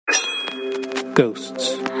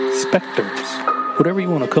Ghosts, specters, whatever you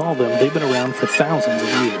want to call them, they've been around for thousands of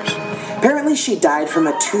years. Apparently she died from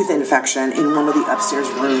a tooth infection in one of the upstairs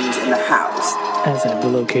rooms in the house. As have the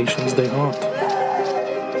locations they haunt.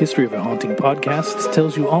 History of a Haunting Podcasts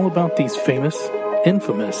tells you all about these famous,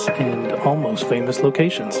 infamous, and almost famous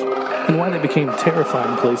locations, and why they became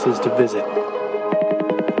terrifying places to visit.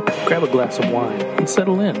 Grab a glass of wine and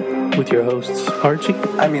settle in with your hosts, Archie.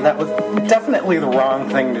 I mean, that was definitely the wrong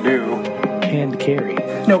thing to do. And Carrie.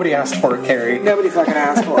 Nobody asked for it, Carrie. Nobody fucking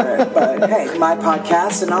asked for it, but hey, my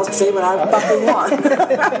podcast, and I'll say what I fucking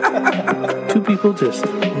want. Two people just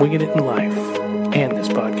winging it in life and this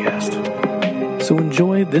podcast. So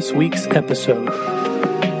enjoy this week's episode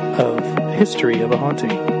of History of a Haunting.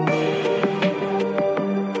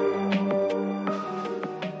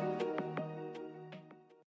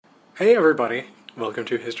 Hey, everybody. Welcome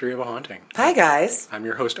to History of a Haunting. Hi, guys. I'm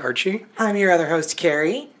your host, Archie. I'm your other host,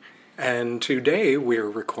 Carrie. And today we're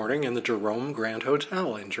recording in the Jerome Grand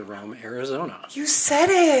Hotel in Jerome, Arizona. You said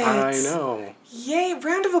it. I know. Yay.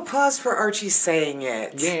 Round of applause for Archie saying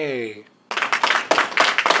it. Yay.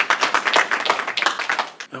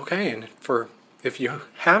 Okay, and if you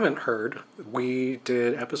haven't heard, we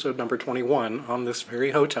did episode number 21 on this very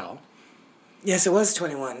hotel. Yes, it was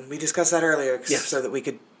 21. We discussed that earlier so that we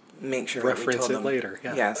could make sure reference we told it them. later.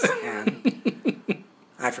 Yeah. Yes, and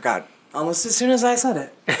I forgot almost as soon as I said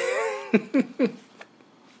it.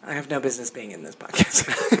 I have no business being in this podcast.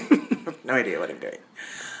 I have no idea what I'm doing.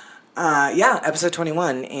 Episode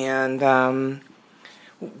 21, and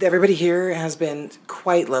everybody here has been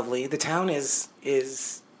quite lovely. The town is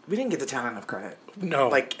we didn't give the town enough credit. No,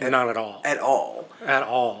 not at all. At all. At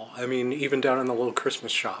all. I mean, even down in the little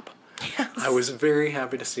Christmas shop. Yes. I was very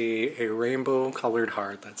happy to see a rainbow-colored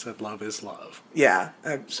heart that said, "Love is love." Yeah.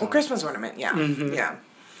 A Christmas ornament, yeah. Mm-hmm. Yeah.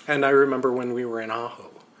 And I remember when we were in Ajo,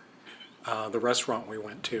 the restaurant we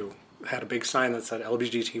went to had a big sign that said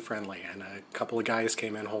LGBT friendly, and a couple of guys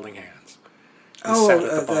came in holding hands.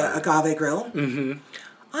 The agave grill? Mm-hmm.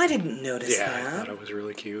 I didn't notice that. Yeah, I thought it was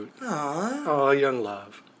really cute. Aww. Oh, young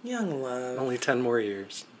love. Young love. Only 10 more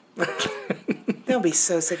years. They'll be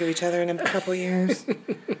so sick of each other in a couple years.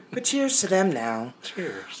 But cheers to them now.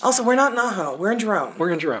 Cheers. Also, we're not in Ajo. We're in Jerome. We're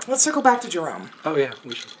in Jerome. Let's circle back to Jerome. Oh, yeah,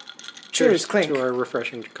 we should. Cheers, clink. To our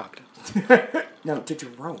refreshing cocktail. No, to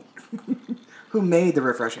Jerome. Who made the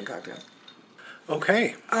refreshing cocktail.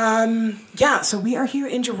 Okay. So we are here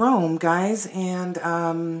in Jerome, guys,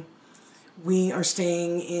 and we are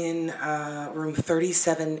staying in room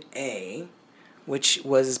 37A, which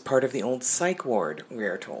was part of the old psych ward, we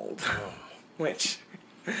are told. Oh. Which,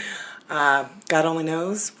 God only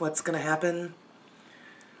knows what's going to happen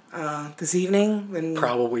this evening.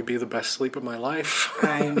 Probably be the best sleep of my life.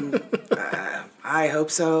 I hope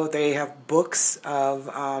so. They have books of,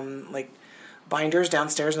 binders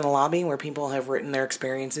downstairs in the lobby where people have written their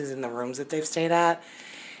experiences in the rooms that they've stayed at.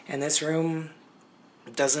 And this room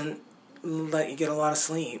doesn't let you get a lot of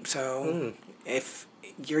sleep. So if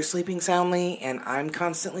you're sleeping soundly and I'm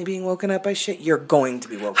constantly being woken up by shit, you're going to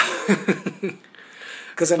be woken up.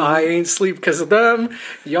 Because I ain't sleep because of them.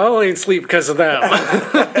 Y'all ain't sleep because of them.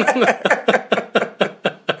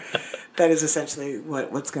 That is essentially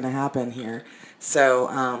what's going to happen here. So,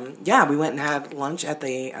 we went and had lunch at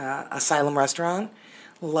the Asylum restaurant.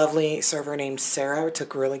 Lovely server named Sarah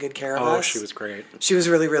took really good care of us. Oh, she was great. She was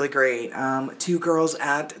really, really great. Two girls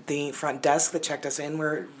at the front desk that checked us in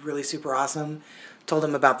were really super awesome. Told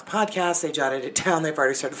them about the podcast. They jotted it down. They've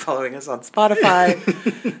already started following us on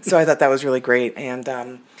Spotify. So I thought that was really great.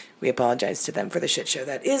 And we apologize to them for the shit show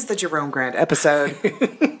that is the Jerome Grand episode.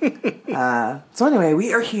 So anyway,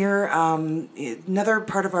 we are here. Another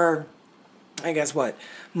part of our,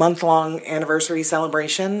 month-long anniversary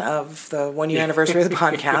celebration of the 1 year anniversary of the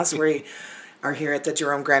podcast. We are here at the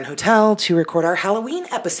Jerome Grand Hotel to record our Halloween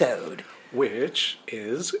episode. Which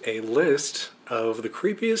is a list of the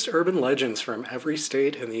creepiest urban legends from every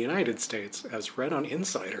state in the United States as read on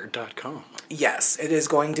Insider.com. Yes, it's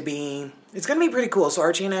going to be pretty cool. So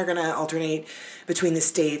Archie and I are going to alternate between the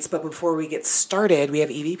states, but before we get started, we have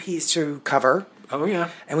EVPs to cover. Oh,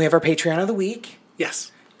 yeah. And we have our Patreon of the week.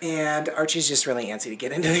 Yes. And Archie's just really antsy to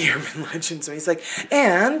get into the urban legend, so he's like,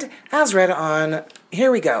 and as read on, here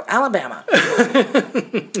we go, Alabama.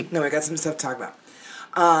 No, we got some stuff to talk about.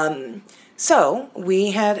 So we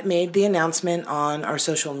had made the announcement on our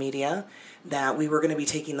social media that we were going to be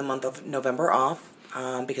taking the month of November off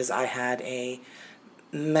because I had a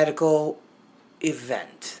medical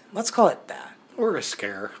event. Let's call it that. Or a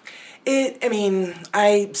scare.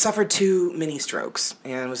 I suffered 2 mini strokes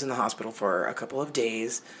and was in the hospital for a couple of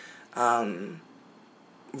days. Really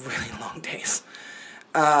long days.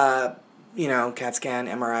 CAT scan,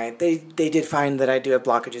 MRI. They did find that I do have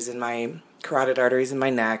blockages in my carotid arteries in my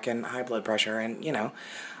neck and high blood pressure and,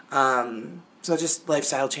 so just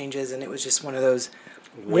lifestyle changes, and it was just one of those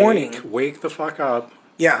Wake the fuck up.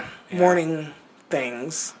 Yeah, warning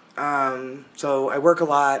things. So I work a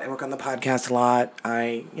lot. I work on the podcast a lot.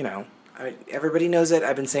 Everybody knows it.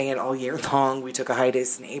 I've been saying it all year long. We took a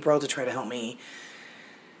hiatus in April to try to help me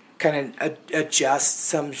kind of adjust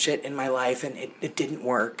some shit in my life, and it didn't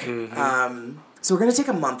work. Mm-hmm. So we're going to take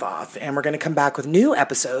a month off, and we're going to come back with new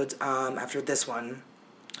episodes after this one.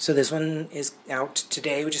 So this one is out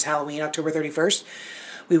today, which is Halloween, October 31st.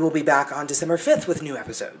 We will be back on December 5th with new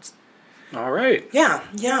episodes. All right.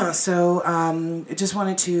 Yeah. So I just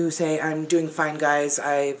wanted to say I'm doing fine, guys.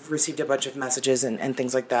 I've received a bunch of messages and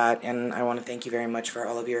things like that, and I want to thank you very much for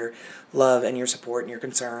all of your love and your support and your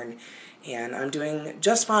concern. And I'm doing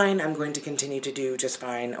just fine. I'm going to continue to do just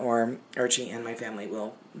fine, or Archie and my family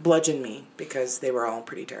will bludgeon me because they were all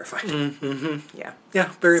pretty terrified. Mm-hmm. Yeah.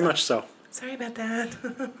 Yeah, very much so. Sorry about that.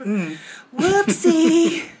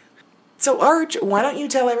 Whoopsie. So, Arch, why don't you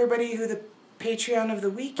tell everybody who the Patreon of the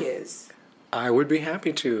week is? I would be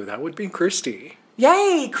happy to. That would be Christy.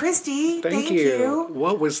 Yay, Christy. Thank you.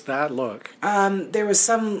 What was that look? There was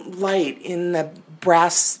some light in the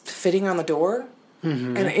brass fitting on the door.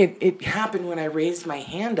 Mm-hmm. And it happened when I raised my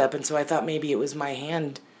hand up, and so I thought maybe it was my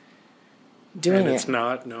hand doing it. And it's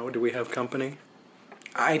not? No? Do we have company?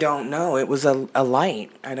 I don't know. It was a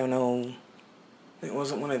light. I don't know. It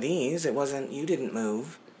wasn't one of these. It wasn't, you didn't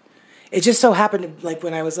move. It just so happened,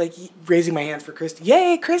 when I was, raising my hand for Christy.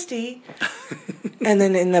 Yay, Christy! And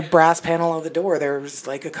then in the brass panel of the door, there was,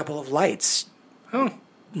 a couple of lights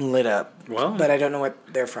lit up. Well. But I don't know what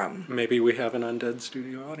they're from. Maybe we have an undead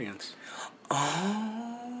studio audience.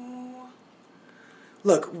 Oh.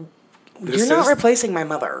 Look, you're not replacing my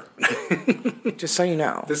mother. Just so you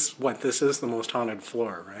know. This is the most haunted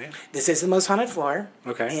floor, right? This is the most haunted floor.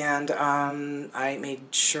 Okay. And I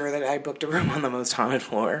made sure that I booked a room on the most haunted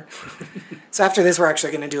floor. So after this, we're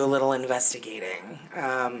actually going to do a little investigating.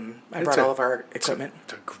 I brought all of our equipment.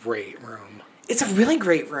 It's a great room. It's a really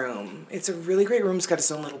great room. It's a really great room. It's got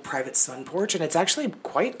its own little private sun porch, and it's actually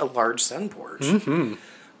quite a large sun porch. Mm-hmm.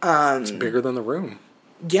 It's bigger than the room.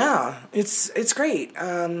 Yeah, it's great.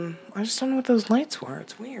 I just don't know what those lights were.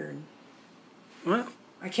 It's weird. Well,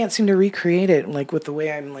 I can't seem to recreate it, with the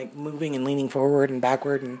way I'm, moving and leaning forward and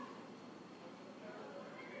backward and...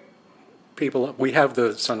 We have the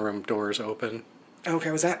sunroom doors open. Okay,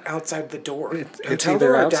 was that outside the door? It's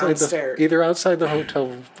either either outside the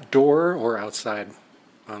hotel door or outside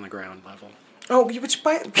on the ground level. Oh,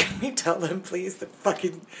 can you tell them, please, the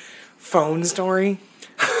fucking phone story?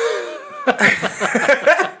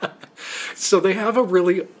 So they have a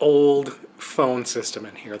really old phone system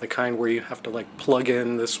in here, the kind where you have to plug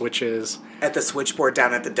in the switches at the switchboard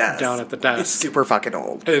down at the desk. It's super fucking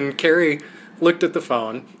old. And Carrie looked at the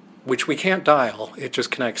phone, which we can't dial. It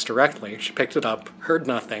just connects directly. She picked it up, heard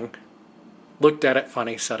nothing, looked at it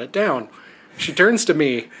funny, set it down. She turns to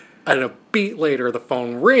me, and a beat later the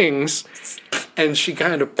phone rings, and she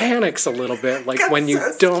kind of panics a little bit, when you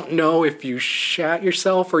don't know if you shat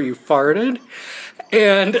yourself or you farted.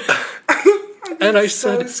 And I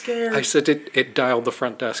said, scared. I said it dialed the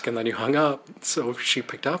front desk, and then you hung up. So she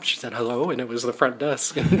picked up. She said hello, and it was the front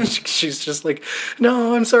desk. And she's just like,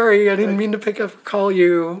 "No, I'm sorry. I didn't mean to pick up or call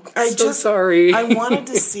you. Sorry." I wanted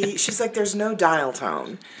to see. She's like, "There's no dial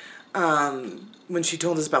tone." When she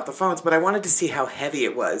told us about the phones, but I wanted to see how heavy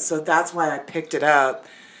it was, so that's why I picked it up.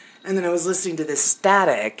 And then I was listening to this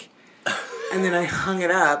static. And then I hung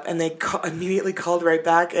it up, and they immediately called right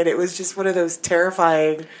back, and it was just one of those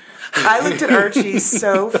terrifying... I looked at Archie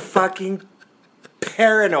so fucking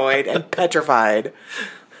paranoid and petrified.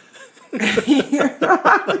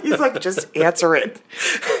 He's like, just answer it.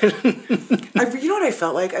 You know what I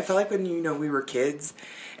felt like? I felt like when, we were kids,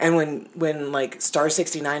 and when Star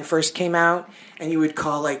 69 first came out, and you would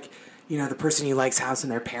call, the person you like's house,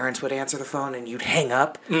 and their parents would answer the phone, and you'd hang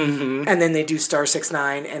up, and then they'd do Star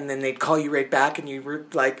 69, and then they'd call you right back, and you were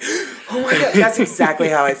like, oh my God. That's exactly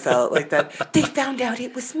how I felt, that. They found out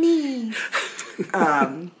it was me.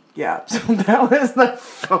 Yeah, so that was the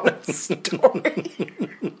phone story.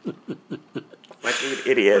 Like an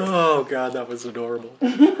idiot. Oh, God, that was adorable.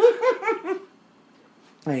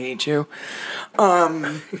 I hate you.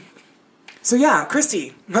 So yeah,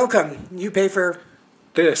 Christy, welcome. You pay for...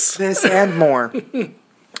 This and more.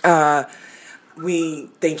 We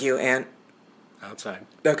thank you, and outside.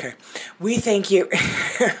 Okay, we thank you.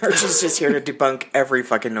 Archie's just here to debunk every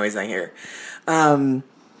fucking noise I hear.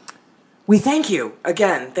 We thank you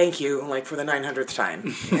again. Thank you, for the 900th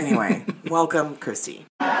time. Anyway, welcome, Christy.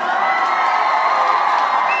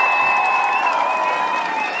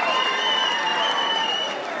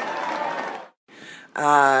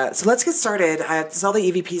 So let's get started. That's all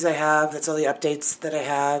the EVPs I have. That's all the updates that I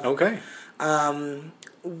have. Okay.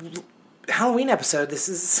 Halloween episode. This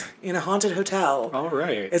is in a haunted hotel. All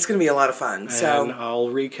right. It's going to be a lot of fun. And So I'll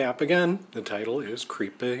recap again. The title is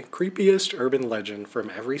Creepiest Urban Legend from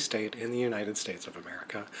Every State in the United States of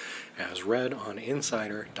America, as read on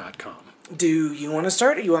Insider.com. do you want to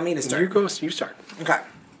start or you want me to start? You start. Okay.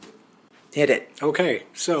 Hit it. Okay,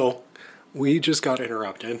 so we just got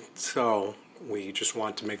interrupted, so we just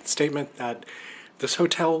want to make the statement that this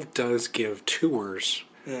hotel does give tours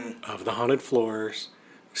of the haunted floors,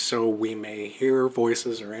 so we may hear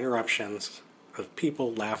voices or interruptions of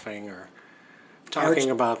people laughing or talking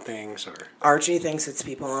about things. Or Archie thinks it's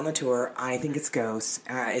people on the tour. I think it's ghosts.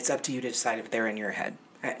 It's up to you to decide if they're in your head.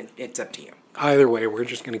 It's up to you. Either way, we're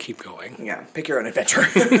just going to keep going. Yeah, pick your own adventure.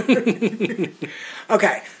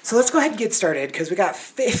 Okay, so let's go ahead and get started because we got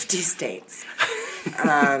 50 states.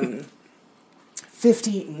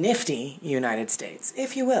 50 nifty United States,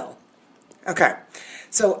 if you will. Okay,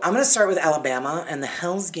 so I'm going to start with Alabama and the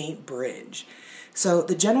Hell's Gate Bridge. So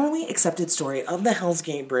the generally accepted story of the Hell's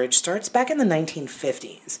Gate Bridge starts back in the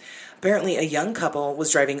 1950s. Apparently, a young couple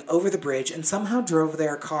was driving over the bridge and somehow drove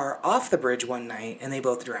their car off the bridge one night, and they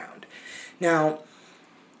both drowned. Now,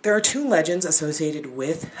 there are two legends associated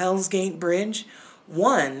with Hell's Gate Bridge.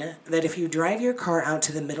 One, that if you drive your car out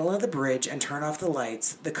to the middle of the bridge and turn off the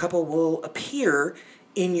lights, the couple will appear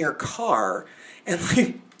in your car and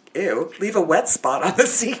leave a wet spot on the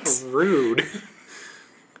seats. Rude.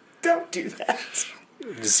 Don't do that.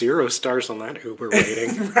 0 stars on that Uber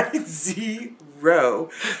rating. Right, 0.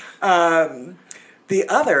 The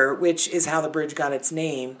other, which is how the bridge got its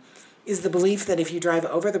name, is the belief that if you drive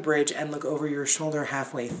over the bridge and look over your shoulder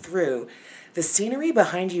halfway through, the scenery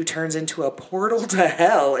behind you turns into a portal to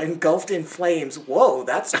hell engulfed in flames. Whoa,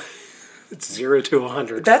 that's... It's 0 to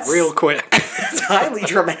 100. That's real quick. It's highly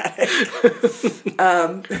dramatic.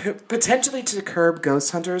 Potentially to curb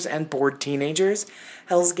ghost hunters and bored teenagers,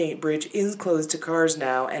 Hell's Gate Bridge is closed to cars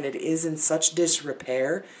now, and it is in such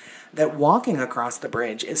disrepair that walking across the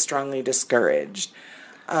bridge is strongly discouraged.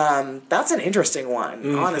 That's an interesting one.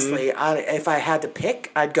 Mm-hmm. Honestly, if I had to pick,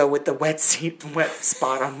 I'd go with the wet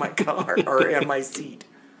spot on my car or in my seat.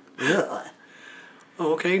 Ugh.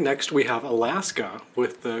 Okay, next we have Alaska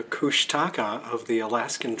with the Kushtaka of the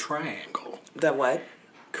Alaskan Triangle. The what?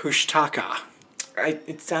 Kushtaka.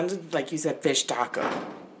 It sounded like you said fish taco.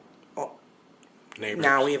 Oh. Neighbors.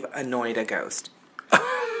 Now we've annoyed a ghost.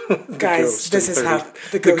 Guys, this is how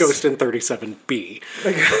the ghost in 37B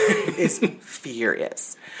is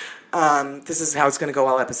furious. This is how it's going to go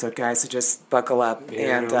all episode, guys. So just buckle up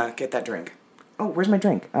and get that drink. Oh, where's my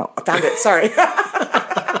drink? Oh, I found it. Sorry.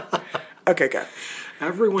 Okay, go.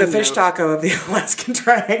 The fish taco of the Alaskan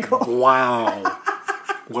Triangle. Wow.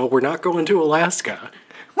 Well, we're not going to Alaska.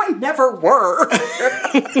 We never were.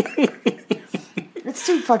 It's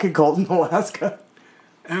too fucking cold in Alaska.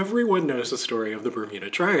 Everyone knows the story of the Bermuda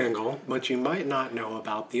Triangle, but you might not know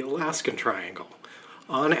about the Alaskan Triangle.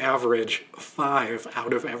 On average, 5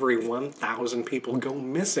 out of every 1,000 people go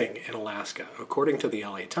missing in Alaska, according to the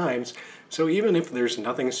LA Times. So even if there's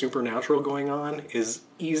nothing supernatural going on, it's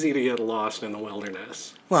easy to get lost in the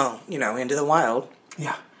wilderness. Well, into the wild.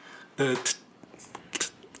 Yeah. The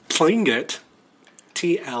Tlingit,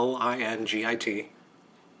 Tlingit.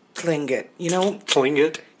 Tlingit.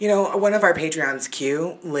 Tlingit. One of our Patreons,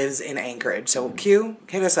 Q, lives in Anchorage. So Q,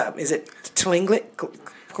 hit us up. Is it Tlingit?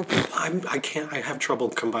 I have trouble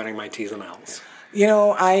combining my T's and L's.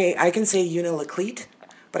 I can say unilaclete,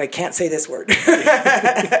 but I can't say this word.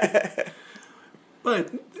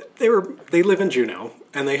 But they live in Juneau,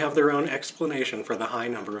 and they have their own explanation for the high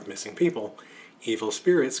number of missing people. Evil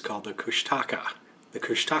spirits called the Kushtaka. The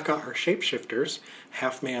Kushtaka are shapeshifters,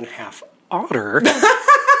 half man, half otter.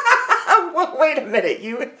 Well, wait a minute.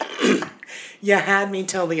 You had me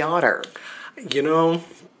till the otter.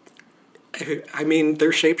 I mean,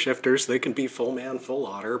 they're shapeshifters. They can be full man, full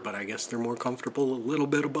otter, but I guess they're more comfortable a little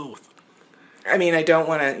bit of both. I mean, I don't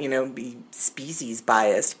want to, be species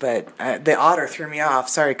biased, but the otter threw me off.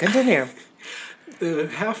 Sorry, continue. The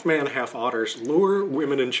half-man, half-otters lure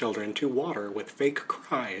women and children to water with fake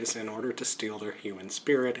cries in order to steal their human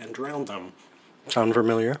spirit and drown them. Sound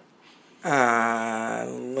familiar? A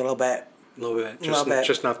little bit. A little bit.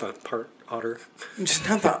 Just not the part otter. Just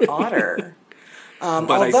not the otter.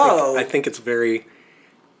 But I think it's very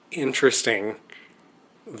interesting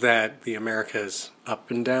that the Americas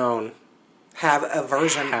up and down have a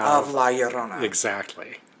version of La Llorona.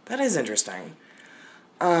 Exactly. That is interesting.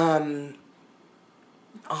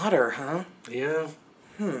 Otter, huh? Yeah.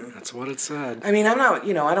 That's what it said. I mean, I'm not,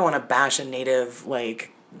 I don't want to bash a native,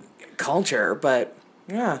 culture, but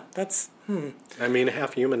Yeah, that's... I mean,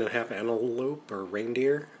 half human and half antelope or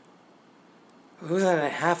reindeer. Who's a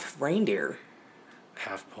half reindeer?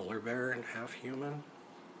 Half polar bear and half human.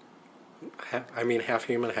 Half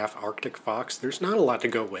human, half Arctic fox. There's not a lot to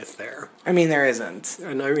go with there. I mean, there isn't.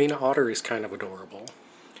 And I mean, otter is kind of adorable.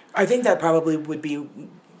 I think that probably would be...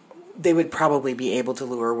 They would probably be able to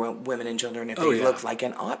lure women and children if they looked like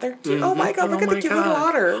an otter. Mm-hmm. Oh my God, look at the cute little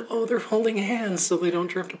otter. Oh, they're holding hands so they don't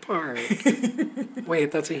drift apart.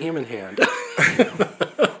 Wait, that's a human hand.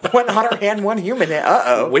 One otter hand, one human hand.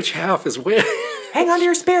 Uh-oh. Which half is which? Hang on to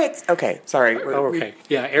your spirits. Okay, sorry. Okay,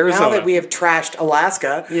 yeah, Arizona. Now that we have trashed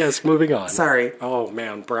Alaska. Yes, moving on. Sorry. Oh,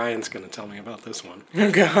 man, Brian's going to tell me about this one. Oh,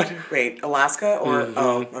 God. Wait, Alaska or... Mm-hmm.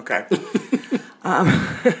 Oh, okay.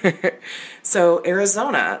 So,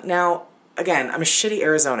 Arizona. Now, again, I'm a shitty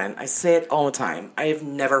Arizonan. I say it all the time. I have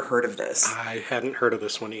never heard of this. I hadn't heard of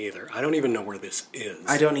this one either. I don't even know where this is.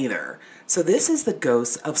 I don't either. So this is the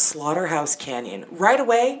ghost of Slaughterhouse Canyon. Right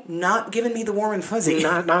away, not giving me the warm and fuzzy.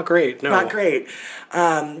 Not great, no. Not great.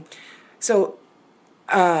 The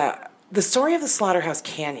story of the Slaughterhouse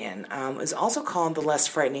Canyon is also called the less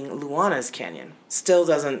frightening Luana's Canyon. Still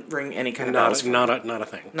doesn't ring any kind of bells. Not a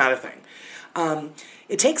thing. Not a thing.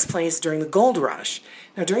 It takes place during the gold rush.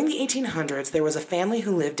 Now, during the 1800s, there was a family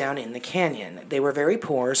who lived down in the canyon. They were very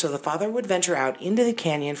poor, so the father would venture out into the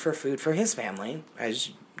canyon for food for his family, as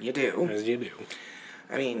you do. As you do.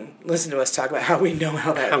 I mean, listen to us talk about how we know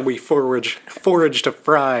how that... How we forage to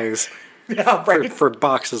fries yeah, right. for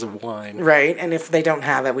boxes of wine. Right, and if they don't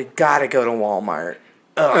have it, we gotta go to Walmart.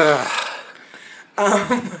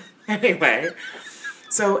 Anyway...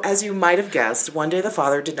 So, as you might have guessed, one day the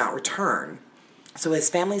father did not return. So his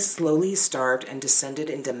family slowly starved and descended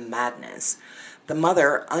into madness. The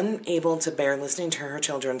mother, unable to bear listening to her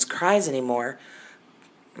children's cries anymore,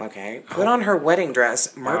 put on her wedding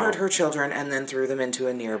dress, murdered her children, and then threw them into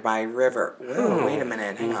a nearby river. Whoa, wait a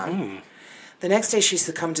minute, hang on. The next day she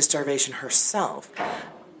succumbed to starvation herself.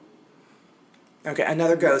 Okay,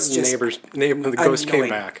 another ghost just... The ghost came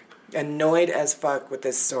back. Annoyed as fuck with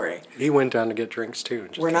this story. He went down to get drinks too.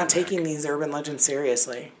 We're not taking these urban legends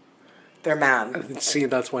seriously. They're mad. See,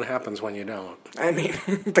 that's what happens when you don't. I mean,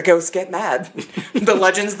 the ghosts get mad. The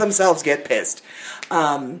legends themselves get pissed.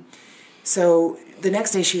 So the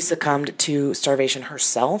next day she succumbed to starvation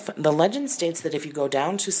herself. The legend states that if you go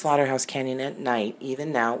down to Slaughterhouse Canyon at night,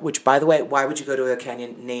 even now, which, by the way, why would you go to a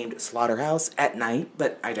canyon named Slaughterhouse at night?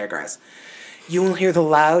 But I digress. You will hear the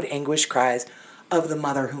loud, anguished cries of the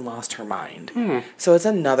mother who lost her mind. So it's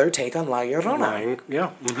another take on La Llorona.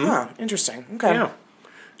 Yeah. Mm-hmm. Huh, interesting. Okay. Yeah.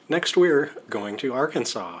 Next we're going to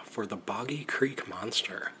Arkansas for the Boggy Creek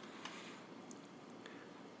Monster.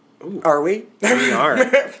 Ooh. Are we? We are.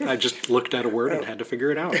 I just looked at a word and had to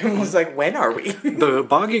figure it out. I was like, when are we? The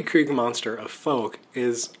Boggy Creek Monster of folk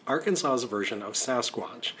is Arkansas's version of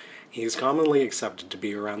Sasquatch. He's commonly accepted to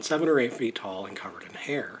be around 7 or 8 feet tall and covered in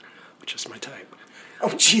hair, which is my type. Oh,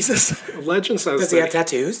 Jesus. Legend says Does he have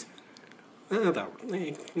tattoos? You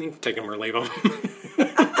can take him or leave him.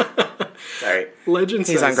 Sorry. Legend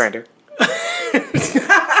says... He's on Grindr.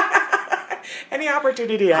 Any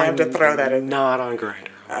opportunity I have to throw that in. Not on Grindr.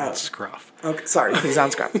 I'm on Scruff. Okay, sorry, he's on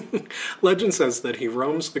Scruff. Legend says that he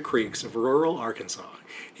roams the creeks of rural Arkansas.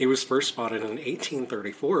 He was first spotted in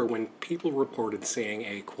 1834 when people reported seeing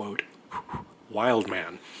a, quote, wild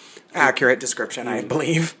man. Accurate description, I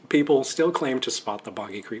believe. People still claim to spot the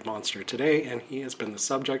Boggy Creek Monster today, and he has been the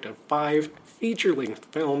subject of 5 feature-length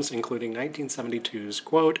films, including 1972's,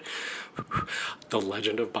 quote, The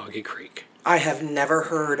Legend of Boggy Creek. I have never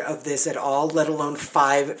heard of this at all, let alone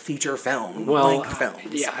 5 feature films.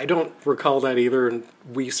 Yeah, I don't recall that either, and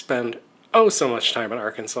we spend so much time in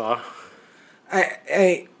Arkansas.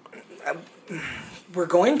 We're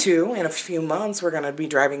going to, in a few months, we're going to be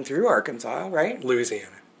driving through Arkansas, right?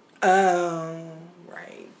 Louisiana. Oh,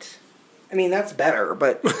 right. I mean, that's better,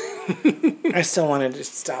 but I still wanted to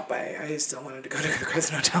stop by. I still wanted to go to the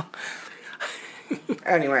Crescent Hotel.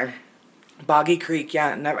 Anyway, Boggy Creek, yeah.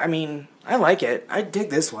 I mean, I like it. I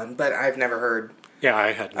dig this one, but I've never heard. Yeah,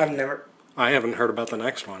 I haven't heard about the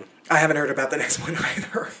next one. I haven't heard about the next one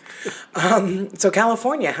either. So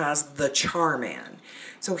California has the Charman.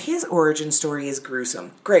 So his origin story is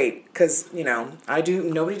gruesome. Great, because,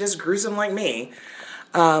 nobody does gruesome like me.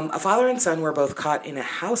 A father and son were both caught in a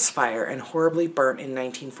house fire and horribly burnt in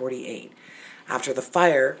 1948. After the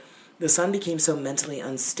fire, the son became so mentally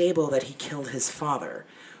unstable that he killed his father.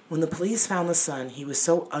 When the police found the son, he was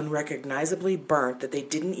so unrecognizably burnt that they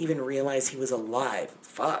didn't even realize he was alive.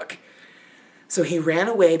 Fuck. So he ran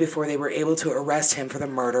away before they were able to arrest him for the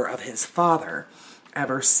murder of his father.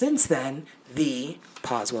 Ever since then,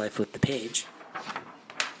 pause while I flip the page.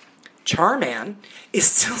 Charman is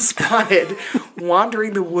still spotted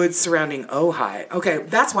wandering the woods surrounding Ojai. Okay,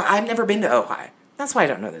 that's why I've never been to Ojai. That's why I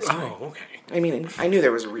don't know this story. Oh, okay. I mean, I knew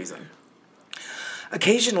there was a reason.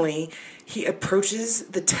 Occasionally, he approaches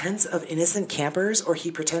the tents of innocent campers, or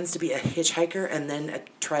he pretends to be a hitchhiker and then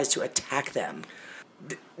tries to attack them.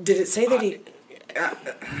 Did it say that he...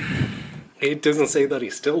 It doesn't say that he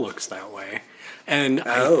still looks that way. And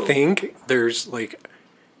Oh. I think there's, like,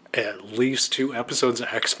 at least 2 episodes of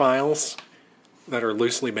X-Files that are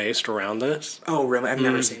loosely based around this. Oh, really? I've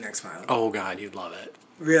never seen X-Files. Oh, God, you'd love it.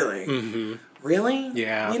 Really? Mm-hmm. Really?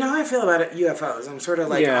 Yeah. You know how I feel about UFOs. I'm sort of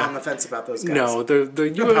like Yeah. on the fence about those guys. No, the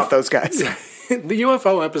About those guys. the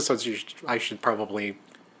UFO episodes I should probably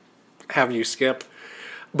have you skip,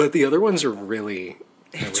 but the other ones are really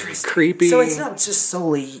creepy. So it's not just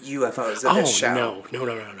solely UFOs in this show. No.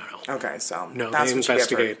 Okay, so No, that's they what you get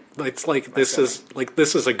for- investigate. It's like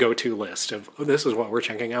this is a go-to list of this is what we're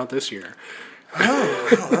checking out this year.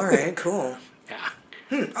 Oh, all right, cool. Yeah.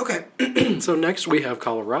 Okay. So next we have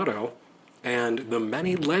Colorado and the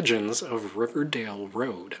many legends of Riverdale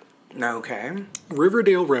Road. Okay.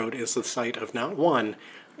 Riverdale Road is the site of not 1,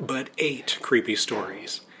 but 8 creepy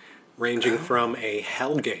stories, ranging from a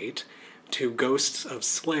hell gate to ghosts of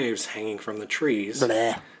slaves hanging from the trees.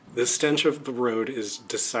 Bleh. The stench of the road is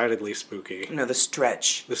decidedly spooky. No, the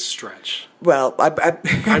stretch. The stretch. Well,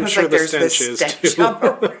 I'm sure the there's this stench is, too. on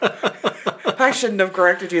the- I shouldn't have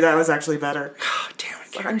corrected you. That was actually better. God damn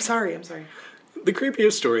it, Gary. I'm sorry. The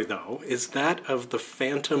creepiest story, though, is that of the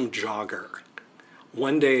phantom jogger.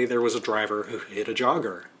 One day there was a driver who hit a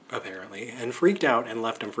jogger, apparently, and freaked out and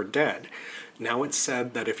left him for dead. Now it's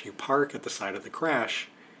said that if you park at the side of the crash,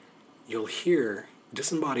 you'll hear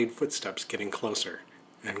disembodied footsteps getting closer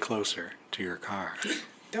and closer to your car.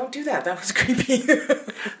 Don't do that. That was creepy.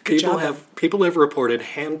 People have reported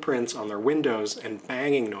handprints on their windows and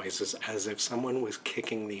banging noises as if someone was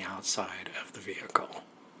kicking the outside of the vehicle.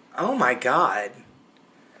 Oh my god.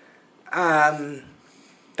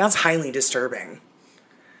 That's highly disturbing.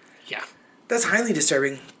 Yeah. That's highly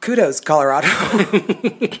disturbing. Kudos, Colorado.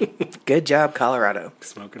 Good job, Colorado.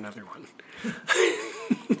 Smoke another one.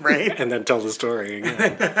 Right? And then tell the story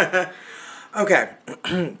again. Okay.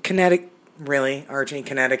 Connecticut. Really? Archie,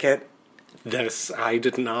 Connecticut? I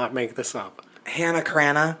did not make this up. Hannah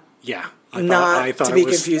Crana? Yeah. Not to be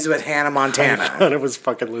confused with Hannah I Montana. thought it was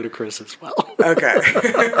fucking ludicrous as well. Okay.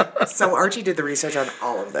 So Archie did the research on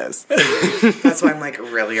all of this. That's why I'm like,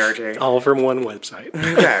 really, Archie? All from one website.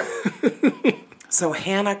 Okay. So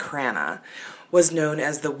Hannah Crana was known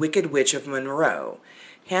as the Wicked Witch of Monroe.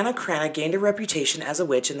 Hannah Crana gained a reputation as a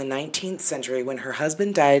witch in the 19th century when her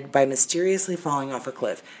husband died by mysteriously falling off a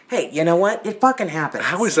cliff. Hey, you know what? It fucking happens.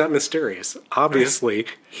 How is that mysterious? Obviously,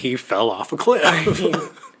 he fell off a cliff. I mean,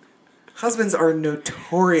 husbands are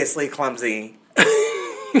notoriously clumsy.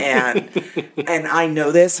 and I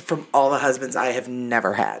know this from all the husbands I have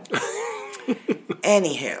never had.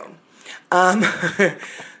 Anywho.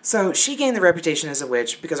 So she gained the reputation as a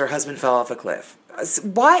witch because her husband fell off a cliff.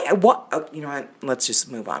 Why? What? Oh, you know what? Let's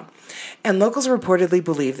just move on. And locals reportedly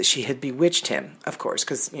believe that she had bewitched him, of course,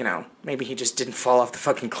 because, maybe he just didn't fall off the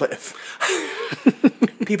fucking cliff.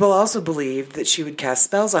 People also believed that she would cast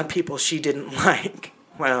spells on people she didn't like.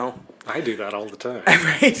 Well, I do that all the time.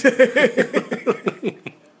 Right?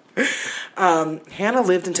 Hannah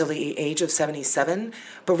lived until the age of 77,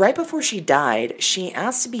 but right before she died, she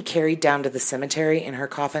asked to be carried down to the cemetery in her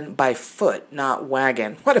coffin by foot, not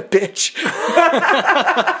wagon. What a bitch.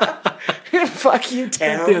 Fuck you,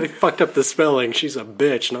 town. Yeah, they fucked up the spelling. She's a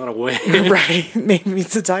bitch, not a witch. Right. Maybe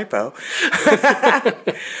it's a typo.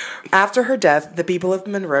 After her death, the people of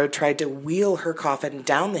Monroe tried to wheel her coffin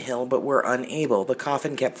down the hill, but were unable. The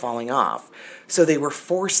coffin kept falling off. So they were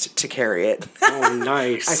forced to carry it. Oh,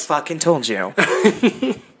 nice. I fucking told you.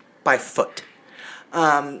 By foot.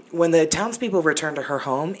 When the townspeople returned to her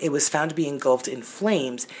home, it was found to be engulfed in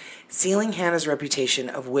flames, sealing Hannah's reputation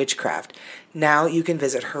of witchcraft. Now you can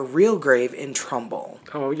visit her real grave in Trumbull.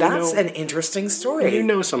 Oh, That's an interesting story. You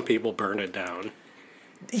know some people burn it down.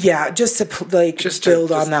 Yeah, just to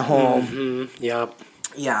build on the home. Mm-hmm, yep.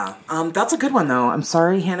 Yeah. That's a good one, though. I'm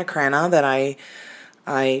sorry, Hannah Crana, that I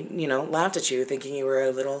laughed at you thinking you were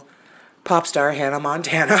a little pop star Hannah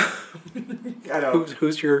Montana. I don't.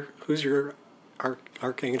 Who's your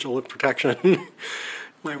archangel of protection?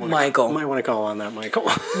 Michael. Might want to call on that, Michael.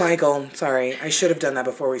 Michael, sorry. I should have done that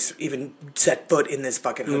before we even set foot in this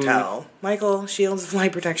fucking hotel. Michael, shields,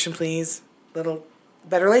 flight protection, please. Little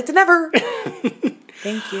better late than never.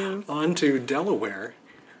 Thank you. On to Delaware.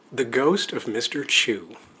 The ghost of Mr.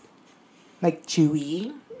 Chew. Like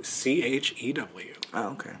Chewy? Chew. Oh,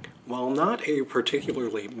 okay. While not a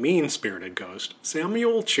particularly mean-spirited ghost,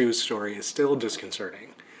 Samuel Chew's story is still disconcerting.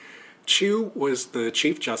 Chew was the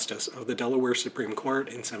Chief Justice of the Delaware Supreme Court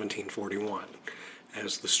in 1741.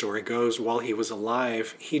 As the story goes, while he was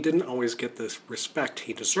alive, he didn't always get the respect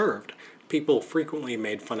he deserved. People frequently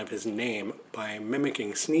made fun of his name by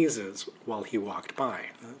mimicking sneezes while he walked by.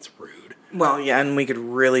 That's rude. Well, yeah, and we could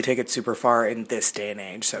really take it super far in this day and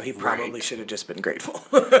age, so he probably Right. should have just been grateful.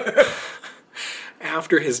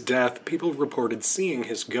 After his death, people reported seeing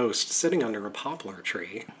his ghost sitting under a poplar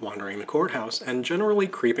tree, wandering the courthouse, and generally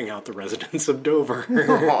creeping out the residents of Dover.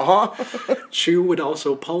 Chew would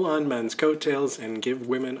also pull on men's coattails and give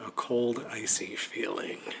women a cold, icy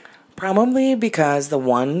feeling. Probably because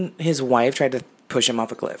his wife tried to push him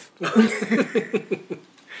off a cliff.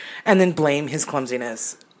 And then blame his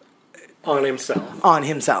clumsiness On himself. on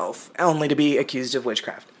himself, only to be accused of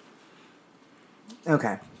witchcraft.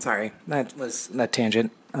 Okay, sorry. That was a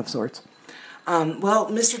tangent of sorts. Well,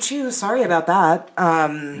 Mr. Chew, sorry about that.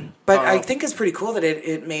 But I think it's pretty cool that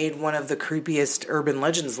it made one of the creepiest urban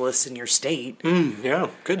legends lists in your state. Yeah,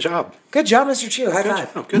 good job. Good job, Mr. Chew. High Good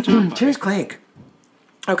five. job. Good job. buddy. Cheers, clink.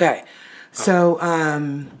 Okay, so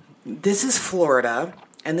this is Florida,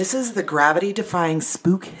 and this is the gravity-defying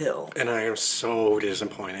Spook Hill. And I am so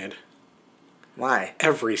disappointed. Why?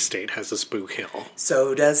 Every state has a spook hill.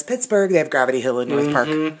 So does Pittsburgh. They have Gravity Hill in North Park.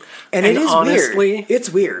 And it is honestly, weird. It's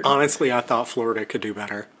weird. Honestly, I thought Florida could do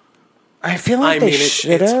better. I feel like they it's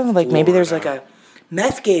should have. Like maybe there's like Florida. a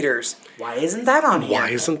meth gators. Why isn't that on here? Why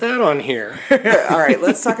isn't that on here? All right,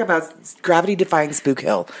 let's talk about gravity-defying Spook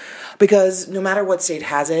Hill. Because no matter what state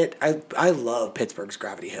has it, I love Pittsburgh's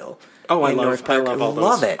Gravity Hill. Oh, I in love North Park. all those.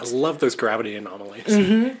 Love it. I love those gravity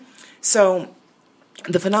anomalies. So,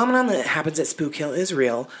 the phenomenon that happens at Spook Hill is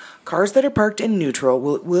real. Cars that are parked in neutral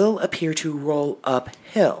will appear to roll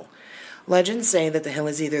uphill. Legends say that the hill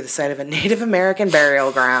is either the site of a Native American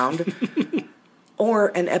burial ground or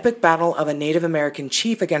an epic battle of a Native American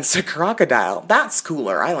chief against a crocodile. That's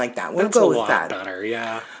cooler. I like that. We'll That's go a with lot that. better,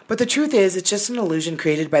 yeah. But the truth is, it's just an illusion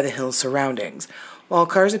created by the hill's surroundings. While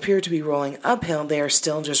cars appear to be rolling uphill, they are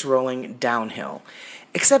still just rolling downhill.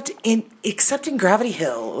 Except in Gravity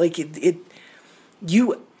Hill, like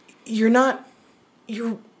you're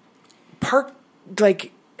parked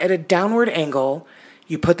like at a downward angle.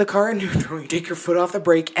 You put the car in neutral, you take your foot off the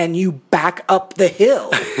brake, and you back up the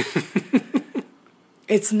hill.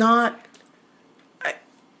 It's not.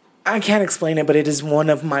 I can't explain it, but it is one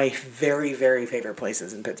of my very, very favorite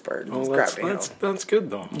places in Pittsburgh. Well, Gravity Hill. that's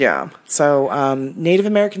good, though. Yeah. So, Native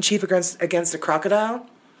American chief against a crocodile?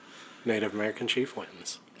 Native American chief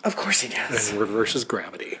wins. Of course he does. And reverses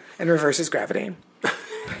gravity. And reverses gravity.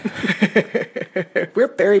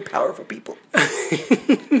 We're very powerful people.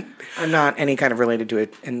 I'm not any kind of related to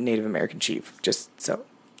a Native American chief, just so.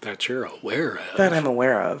 That you're aware of. That I'm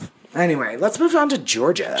aware of. Anyway, let's move on to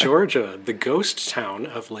Georgia. Georgia, the ghost town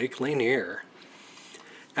of Lake Lanier.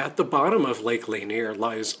 At the bottom of Lake Lanier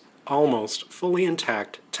lies almost fully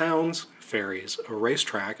intact towns, ferries, a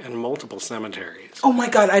racetrack, and multiple cemeteries. Oh my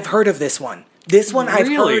god, I've heard of this one. This one I've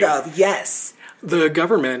Really? heard of, yes. The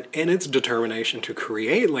government, in its determination to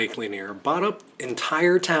create Lake Lanier, bought up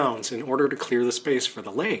entire towns in order to clear the space for the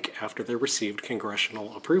lake after they received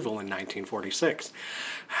congressional approval in 1946.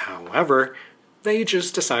 However, they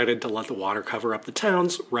just decided to let the water cover up the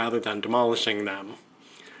towns rather than demolishing them.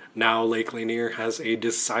 Now Lake Lanier has a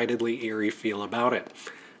decidedly eerie feel about it.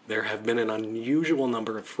 There have been an unusual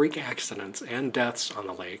number of freak accidents and deaths on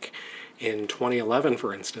the lake. In 2011,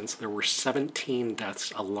 for instance, there were 17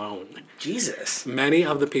 deaths alone. Jesus. Many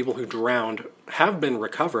of the people who drowned have been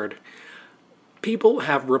recovered. People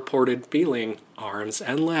have reported feeling arms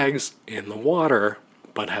and legs in the water,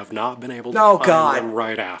 but have not been able to find them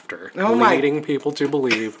right after, leading people to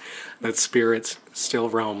believe that spirits still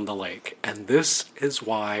roam the lake. And this is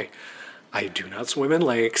why I do not swim in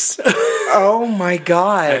lakes. Oh my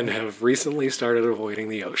god. And have recently started avoiding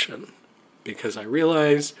the ocean. Because I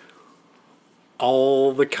realize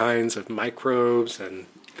all the kinds of microbes and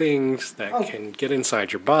things that can get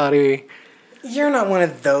inside your body. You're not one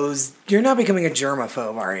of those. You're not becoming a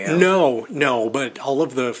germaphobe, are you? No, but all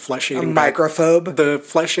of the flesh-eating... microphobe? The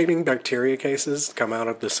flesh-eating bacteria cases come out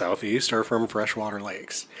of the southeast are from freshwater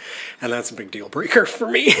lakes. And that's a big deal breaker for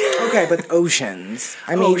me. Okay, but oceans.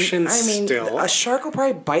 Oceans still. A shark will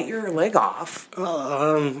probably bite your leg off.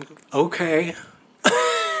 Okay.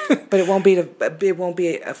 But it won't be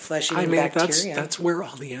a flesh-eating bacteria. That's where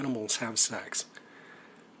all the animals have sex.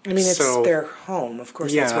 I mean, it's their home. Of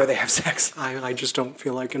course, that's where they have sex. I just don't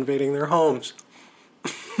feel like invading their homes.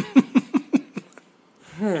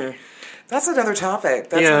 The That's another topic.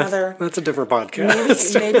 That's yeah, another... that's a different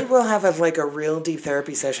podcast. Maybe we'll have a real deep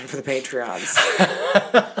therapy session for the Patreons.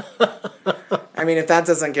 I mean, if that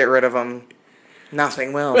doesn't get rid of them,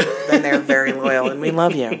 nothing will. Then they're very loyal, and we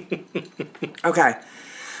love you. Okay.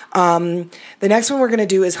 The next one we're going to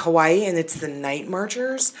do is Hawaii, and it's the Night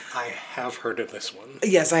Marchers. I have heard of this one.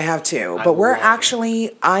 Yes, I have too. But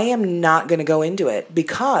I am not going to go into it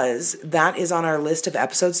because that is on our list of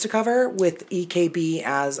episodes to cover with EKB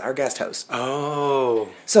as our guest host. Oh.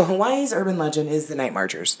 So Hawaii's urban legend is the Night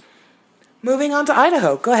Marchers. Moving on to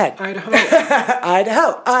Idaho. Go ahead.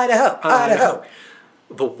 Idaho. Idaho.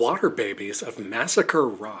 The water babies of Massacre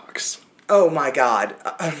Rocks. Oh my God.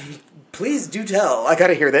 Please do tell. I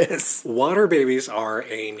gotta hear this. Water babies are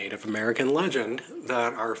a Native American legend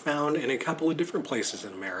that are found in a couple of different places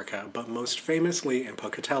in America, but most famously in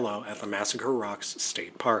Pocatello at the Massacre Rocks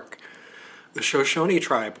State Park. The Shoshone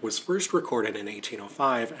tribe was first recorded in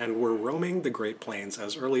 1805 and were roaming the Great Plains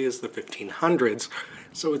as early as the 1500s,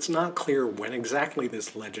 so it's not clear when exactly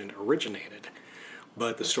this legend originated.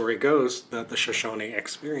 But the story goes that the Shoshone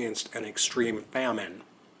experienced an extreme famine,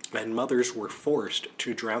 and mothers were forced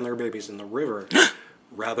to drown their babies in the river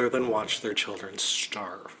rather than watch their children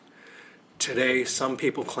starve. Today, some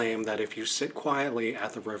people claim that if you sit quietly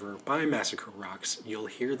at the river by Massacre Rocks, you'll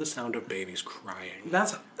hear the sound of babies crying.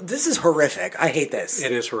 This is horrific. I hate this.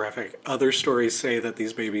 It is horrific. Other stories say that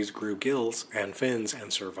these babies grew gills and fins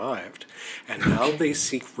and survived, and now they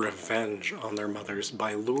seek revenge on their mothers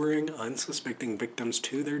by luring unsuspecting victims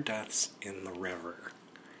to their deaths in the river.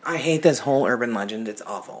 I hate this whole urban legend. It's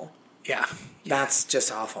awful. Yeah. That's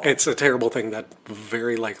just awful. It's a terrible thing that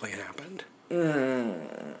very likely happened.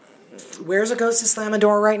 Where's a ghost to slam a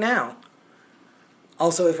door right now?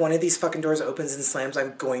 Also, if one of these fucking doors opens and slams,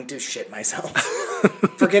 I'm going to shit myself.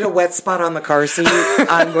 Forget a wet spot on the car seat.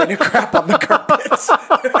 I'm going to crap on the carpet.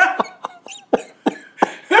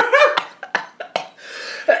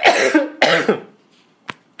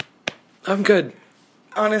 I'm good.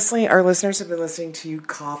 Honestly, our listeners have been listening to you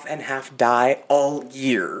cough and half die all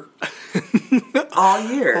year. All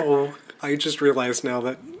year. Oh, I just realized now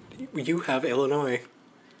that you have Illinois.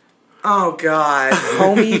 Oh, God.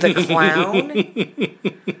 Homie the Clown?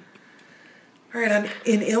 All right,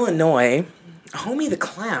 in Illinois, Homie the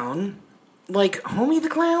Clown... Like, Homie the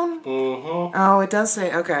Clown? Mm-hmm. Oh, it does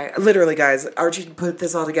say... Okay. Literally, guys, Archie put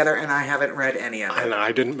this all together, and I haven't read any of it. And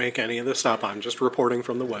I didn't make any of this up. I'm just reporting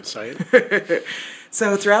from the website.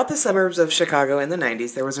 So, throughout the suburbs of Chicago in the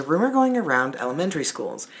 90s, there was a rumor going around elementary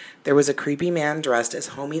schools. There was a creepy man dressed as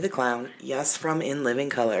Homie the Clown, yes, from In Living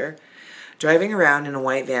Color, driving around in a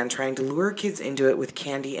white van trying to lure kids into it with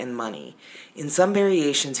candy and money. In some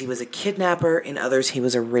variations, he was a kidnapper. In others, he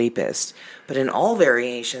was a rapist. But in all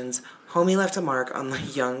variations... Homie left a mark on the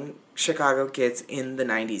young Chicago kids in the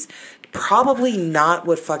 90s. Probably not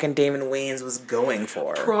what fucking Damon Wayans was going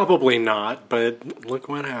for. Probably not, but look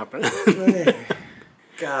what happened.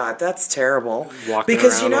 God, that's terrible. Walking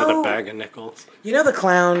around with a bag of nickels. You know the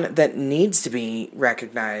clown that needs to be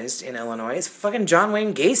recognized in Illinois is fucking John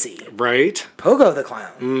Wayne Gacy. Right? Pogo the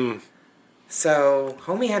Clown. Mm. So,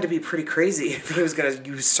 Homie had to be pretty crazy if he was going to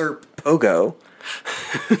usurp Pogo.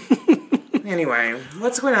 Anyway,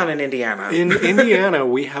 what's going on in Indiana? In Indiana,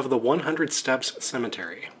 we have the 100 Steps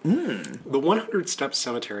Cemetery. The 100 Steps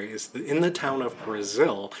Cemetery is in the town of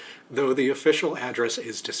Brazil, though the official address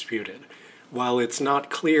is disputed. While it's not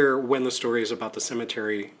clear when the stories about the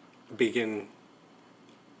cemetery began.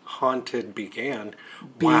 Wow,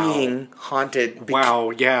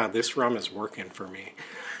 yeah, this rum is working for me.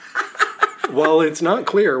 While it's not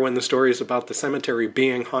clear when the stories about the cemetery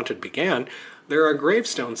being haunted began, there are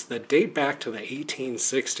gravestones that date back to the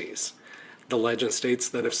 1860s. The legend states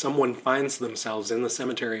that if someone finds themselves in the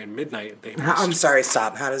cemetery at midnight, they must... I'm sorry,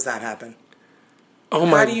 stop. How does that happen? Oh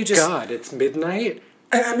my God, it's midnight?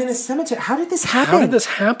 I'm in a cemetery. How did this happen? How did this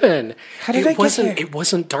happen? How did I get here? It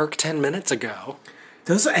wasn't dark 10 minutes ago.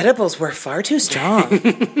 Those edibles were far too strong.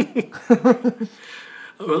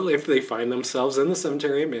 Well, if they find themselves in the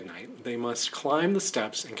cemetery at midnight, they must climb the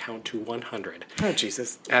steps and count to 100. Oh,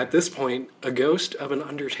 Jesus. At this point, a ghost of an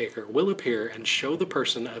undertaker will appear and show the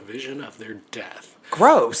person a vision of their death.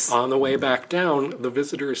 Gross. On the way back down, the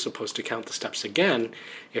visitor is supposed to count the steps again.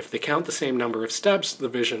 If they count the same number of steps, the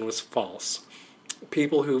vision was false.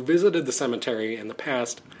 People who visited the cemetery in the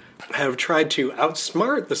past have tried to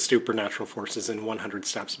outsmart the supernatural forces in 100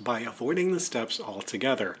 Steps by avoiding the steps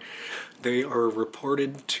altogether. They are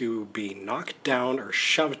reported to be knocked down or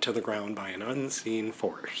shoved to the ground by an unseen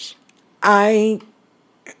force.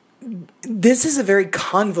 This is a very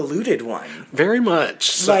convoluted one. Very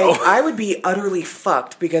much so. Like, I would be utterly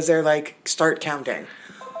fucked because they're like, start counting.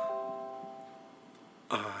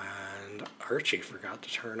 And Archie forgot to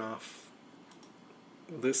turn off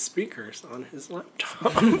the speakers on his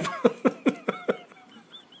laptop.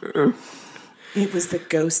 It was the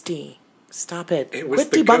ghosty. Stop it. It was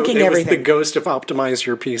Quit debunking everything. It was the ghost of Optimize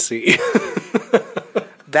Your PC.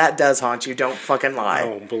 That does haunt you. Don't fucking lie.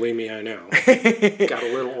 Oh, believe me, I know. Got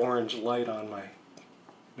a little orange light on my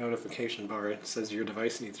notification bar. It says your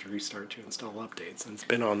device needs to restart to install updates, and it's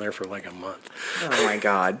been on there for like a month. Oh my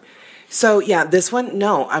God. So yeah, this one,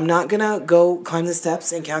 no, I'm not going to go climb the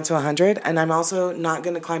steps and count to 100, and I'm also not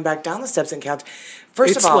going to climb back down the steps and count.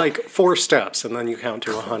 First of all, it's like 4 steps, and then you count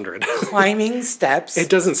to 100. Climbing steps. It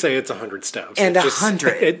doesn't say it's 100 steps. And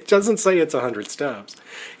 100. It doesn't say it's 100 steps.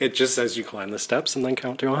 It just says you climb the steps and then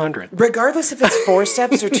count to 100. Regardless if it's 4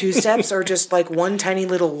 steps or 2 steps or just like one tiny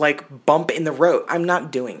little like bump in the road, I'm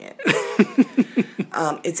not doing it.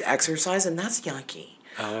 It's exercise, and that's yucky.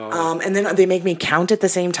 Oh. And then they make me count at the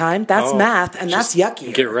same time. That's math, and that's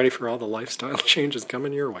yucky. Get ready for all the lifestyle changes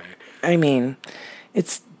coming your way. I mean,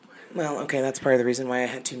 it's... Well, okay, that's part of the reason why I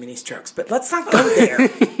had too many strokes. But let's not go there.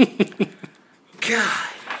 God.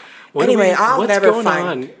 I'll never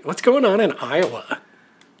find... What's going on in Iowa?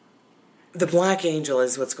 The Black Angel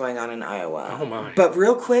is what's going on in Iowa. Oh, my. But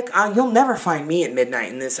real quick, you'll never find me at midnight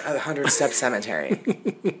in this 100-step cemetery.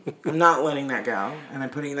 I'm not letting that go, and I'm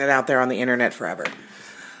putting that out there on the internet forever.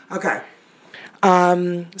 Okay.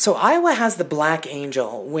 So Iowa has the Black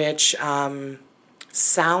Angel, which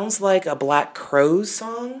sounds like a Black Crowes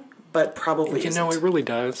song, but probably isn't. You know, it really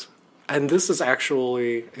does. And this is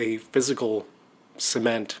actually a physical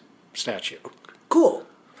cement statue. Cool.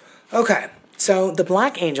 Okay. So the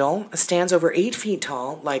Black Angel stands over 8 feet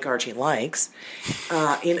tall, like Archie likes,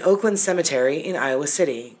 in Oakland Cemetery in Iowa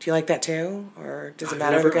City. Do you like that too? Or does it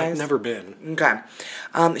matter, guys? I've never been. Okay.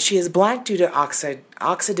 She is black due to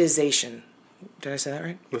oxidization. Did I say that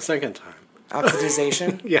right? The second time.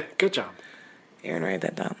 Oxidization? Yeah, good job. Aaron, write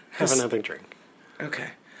that down. Have another drink.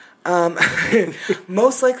 Okay.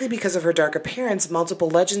 Most likely because of her dark appearance, multiple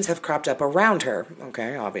legends have cropped up around her.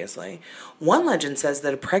 Okay, obviously. One legend says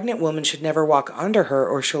that a pregnant woman should never walk under her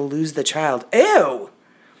or she'll lose the child. Ew!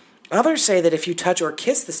 Others say that if you touch or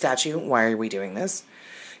kiss the statue, why are we doing this?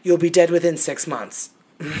 You'll be dead within 6 months.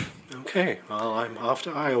 Okay, well, I'm off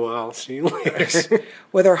to Iowa. I'll see you later.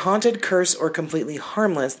 Whether haunted, cursed, or completely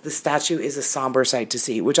harmless, the statue is a somber sight to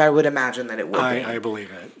see, which I would imagine that it would be. I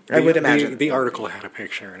believe it. I would imagine. The article had a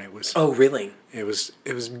picture, and it was... Oh, really? It was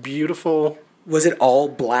beautiful. Was it all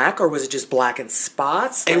black, or was it just black and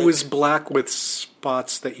spots? It was black with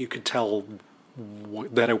spots that you could tell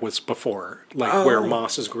that it was before, like where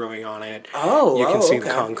moss is growing on it. You can see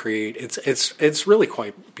the concrete. It's really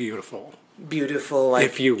quite beautiful. Beautiful,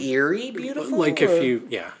 like eerie beautiful? Like if you,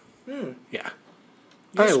 yeah. Yeah.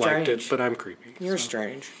 I liked it, but I'm creepy. You're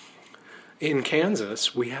strange. In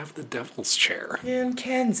Kansas, we have the Devil's Chair. In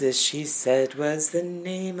Kansas, she said, was the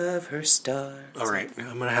name of her star. All right,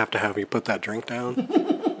 I'm going to have you put that drink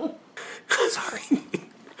down. Sorry.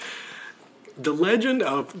 The legend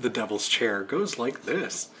of the Devil's Chair goes like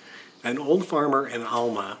this. An old farmer in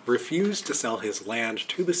Alma refused to sell his land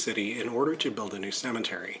to the city in order to build a new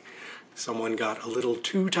cemetery. Someone got a little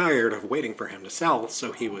too tired of waiting for him to sell,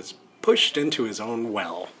 so he was pushed into his own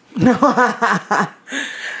well. That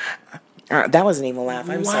was an evil laugh.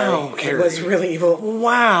 I'm sorry. Carrie. It was really evil.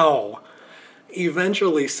 Wow.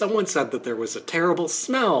 Eventually, someone said that there was a terrible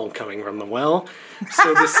smell coming from the well,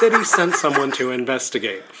 so the city sent someone to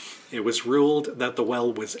investigate. It was ruled that the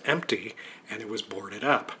well was empty, and it was boarded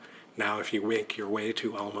up. Now, if you make your way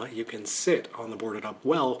to Alma, you can sit on the boarded-up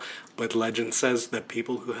well, but legend says that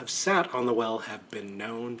people who have sat on the well have been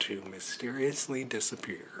known to mysteriously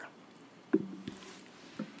disappear.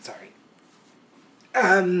 Sorry.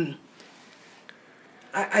 I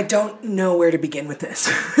don't know where to begin with this.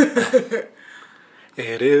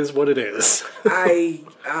 It is what it is.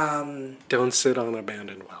 Don't sit on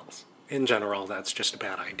abandoned wells. In general, that's just a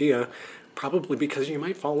bad idea, probably because you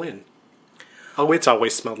might fall in. Oh, it's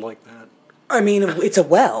always smelled like that. I mean, it's a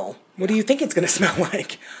well. What do you think it's going to smell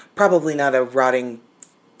like? Probably not a rotting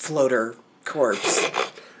floater corpse.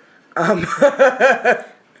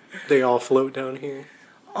 They all float down here.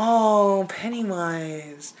 Oh,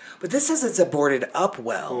 Pennywise. But this says it's a boarded up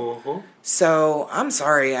well. Uh-huh. So, I'm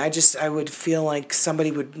sorry. I would feel like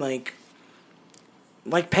somebody would, like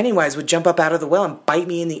Pennywise would jump up out of the well and bite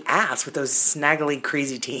me in the ass with those snaggly,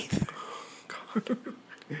 crazy teeth. God.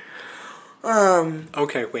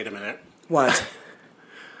 Okay, wait a minute. What?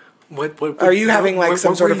 What are you having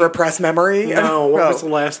some sort of repressed memory? No, what was the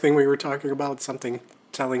last thing we were talking about? Something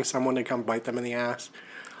telling someone to come bite them in the ass.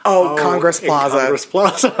 Oh, Congress Plaza. Congress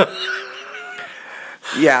Plaza.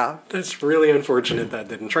 Yeah. That's really unfortunate that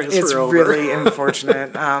didn't transfer It's over. really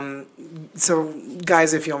unfortunate. So,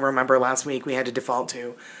 guys, if you'll remember last week, we had to default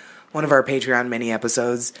to one of our Patreon mini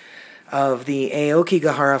episodes of the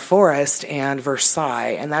Aokigahara Forest and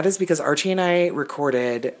Versailles. And that is because Archie and I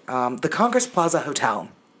recorded the Congress Plaza Hotel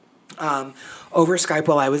over Skype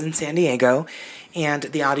while I was in San Diego. And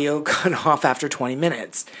the audio cut off after 20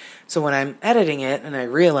 minutes. So when I'm editing it and I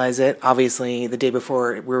realize it, obviously the day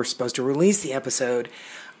before we were supposed to release the episode,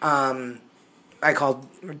 I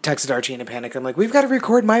texted Archie in a panic. I'm like, we've got to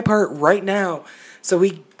record my part right now. So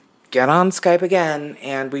we get on Skype again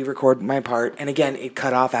and we record my part. And again, it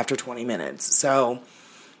cut off after 20 minutes. So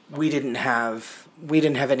we didn't have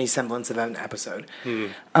any semblance of an episode.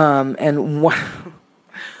 And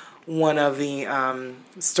one of the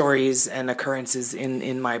stories and occurrences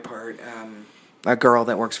in my part, a girl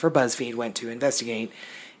that works for BuzzFeed went to investigate,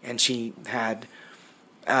 and she had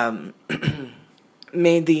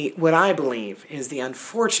made what I believe is the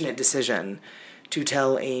unfortunate decision to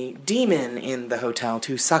tell a demon in the hotel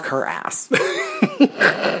to suck her ass.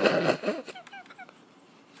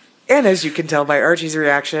 And as you can tell by Archie's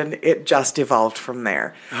reaction, it just evolved from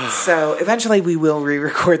there. So eventually we will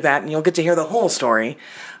re-record that, and you'll get to hear the whole story.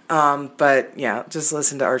 But yeah, just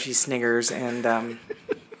listen to Archie sniggers, and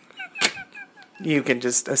you can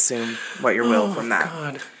just assume what you will from that.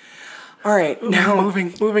 God. All right, now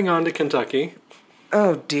moving on to Kentucky.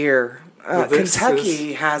 Oh dear,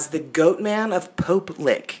 Kentucky is... has the Goat Man of Pope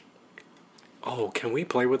Lick. Oh, can we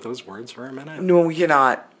play with those words for a minute? No, we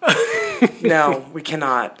cannot. No, we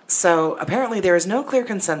cannot. So apparently, there is no clear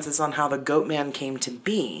consensus on how the Goat Man came to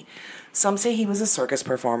be. Some say he was a circus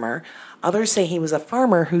performer. Others say he was a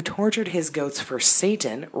farmer who tortured his goats for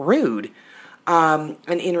Satan, rude, and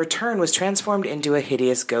in return was transformed into a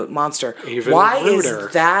hideous goat monster. Even ruder.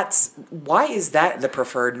 Why is that the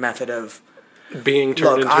preferred method of being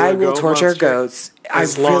turned into a goat monster? I will torture goats.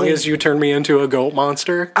 As long as you turn me into a goat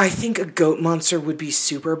monster? I think a goat monster would be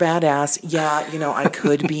super badass. Yeah, I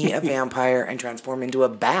could be a vampire and transform into a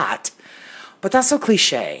bat, but that's so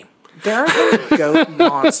cliche. There are no goat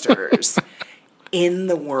monsters in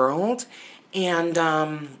the world, and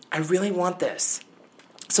I really want this.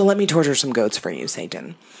 So let me torture some goats for you,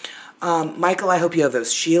 Satan. Michael, I hope you have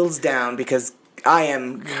those shields down, because I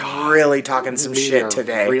am really talking some shit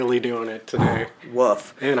today. Really doing it today.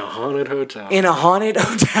 Woof. In a haunted hotel.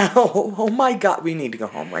 Oh my God, we need to go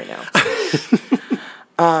home right now.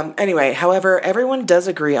 Anyway, however, everyone does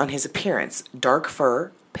agree on his appearance. Dark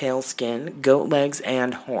fur, pale skin, goat legs,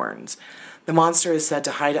 and horns. The monster is said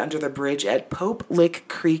to hide under the bridge at Pope Lick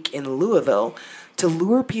Creek in Louisville to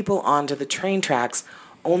lure people onto the train tracks,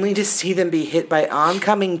 only to see them be hit by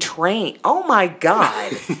oncoming train. Oh my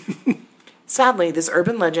God. Sadly, this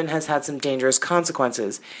urban legend has had some dangerous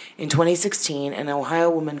consequences. In 2016, an Ohio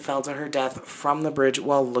woman fell to her death from the bridge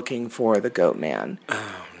while looking for the Goat Man.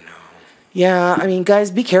 Oh, no. Yeah, I mean,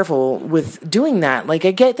 guys, be careful with doing that. Like,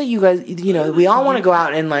 I get that you guys, we all want to go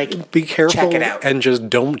out and, be careful, check it out. And just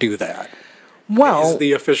don't do that. Well, is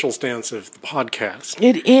the official stance of the podcast.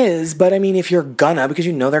 It is, but I mean, if you're gonna, because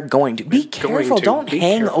they're going to, be careful. Don't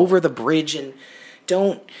hang over the bridge, and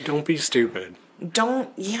don't be stupid.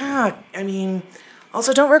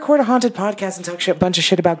 Also, don't record a haunted podcast and talk a bunch of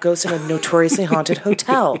shit about ghosts in a notoriously haunted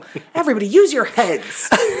hotel. Everybody, use your heads.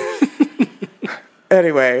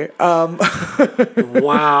 Anyway,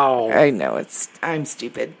 wow. I know, I'm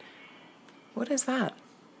stupid. What is that?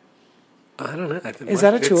 I don't know. Is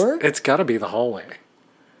that a tour? It's got to be the hallway.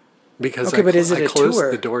 Because but is it a closed tour?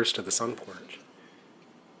 The doors to the sun porch.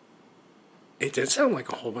 It did sound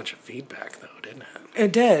like a whole bunch of feedback, though, didn't it?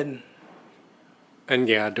 It did. And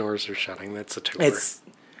yeah, doors are shutting. That's a tour.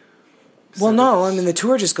 The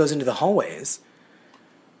tour just goes into the hallways.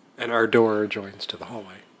 And our door joins to the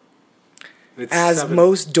hallway. As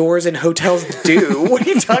most doors in hotels do. What are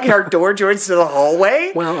you talking? Our door joins to the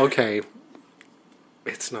hallway? Well, okay.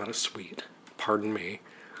 It's not a suite. Pardon me.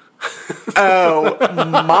 Oh,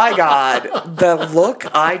 my God. The look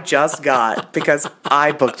I just got because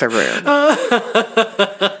I booked the room.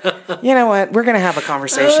 You know what? We're going to have a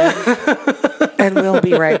conversation. And we'll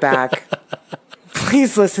be right back.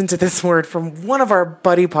 Please listen to this word from one of our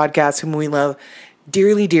buddy podcasts whom we love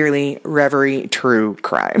dearly, dearly, Reverie True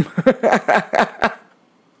Crime.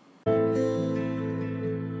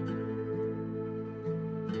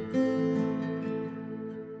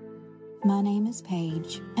 My name is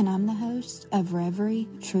Paige, and I'm the host of Reverie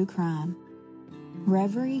True Crime.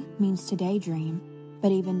 Reverie means to daydream,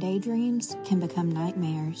 but even daydreams can become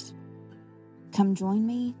nightmares. Come join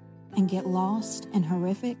me and get lost in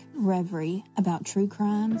horrific reverie about true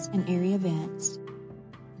crimes and eerie events.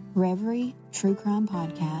 Reverie True Crime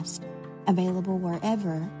Podcast, available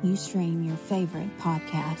wherever you stream your favorite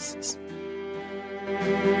podcasts.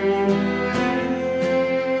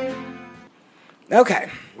 Okay.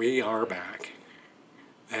 We are back.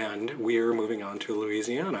 And we are moving on to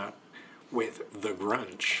Louisiana with the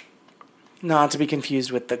Grunch. Not to be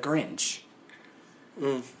confused with the Grinch.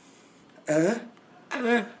 Oh,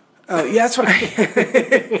 yeah, that's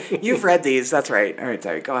right. You've read these. That's right. All right,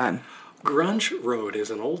 sorry. Go ahead. Grunch Road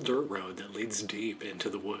is an old dirt road that leads deep into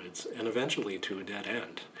the woods and eventually to a dead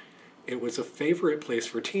end. It was a favorite place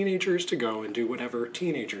for teenagers to go and do whatever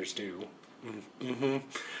teenagers do.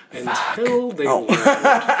 Until they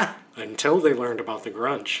learned about the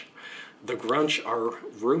Grunch. The Grunch are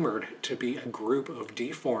rumored to be a group of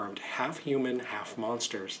deformed, half-human,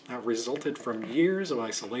 half-monsters that resulted from years of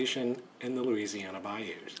isolation in the Louisiana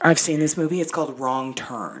bayous. I've seen this movie. It's called Wrong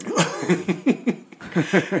Turn.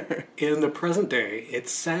 In the present day,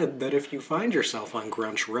 it's said that if you find yourself on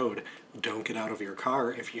Grunch Road, don't get out of your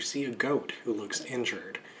car if you see a goat who looks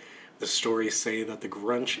injured. The stories say that the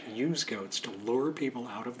Grunch use goats to lure people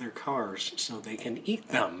out of their cars so they can eat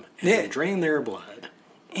them and drain their blood.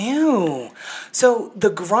 Ew. So the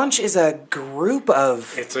Grunch is a group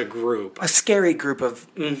of... It's a group. A scary group of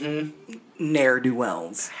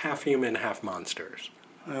ne'er-do-wells. Half human, half monsters.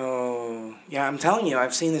 Oh, yeah, I'm telling you,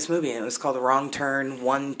 I've seen this movie, and it was called Wrong Turn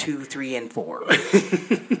 1, 2, 3, and 4.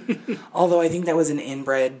 Although I think that was an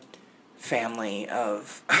inbred family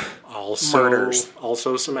of murders.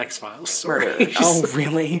 Also some X-Files Murders. Oh,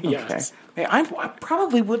 really? Yes. Okay. I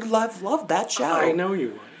probably would have loved that show. I know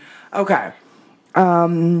you would. Okay.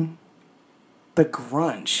 The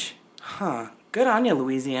Grunch. Huh. Good on you,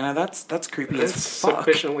 Louisiana. That's creepy as fuck.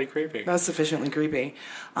 Sufficiently creepy. That's sufficiently creepy.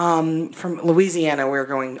 From Louisiana, we're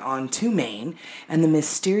going on to Maine, and the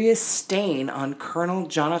mysterious stain on Colonel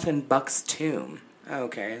Jonathan Buck's tomb.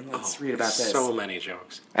 Okay, let's read about this. So many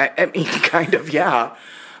jokes. I mean, kind of, yeah.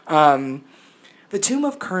 The tomb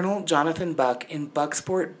of Colonel Jonathan Buck in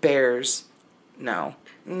Bucksport bears... No.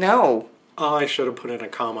 Oh, I should have put in a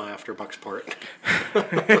comma after Bucksport.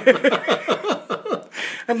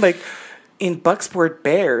 I'm like... In Bucksport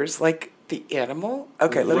bears, like the animal?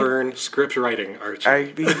 Okay, learn script writing,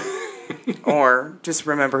 Archie. Or just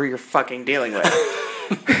remember who you're fucking dealing with.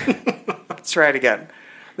 Let's try it again.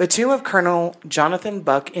 The tomb of Colonel Jonathan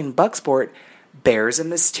Buck in Bucksport bears a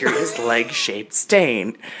mysterious leg-shaped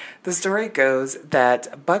stain. The story goes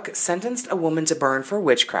that Buck sentenced a woman to burn for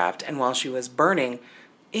witchcraft, and while she was burning,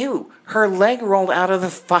 her leg rolled out of the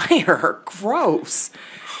fire. Gross.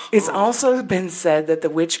 It's also been said that the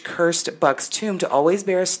witch cursed Buck's tomb to always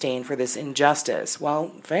bear a stain for this injustice.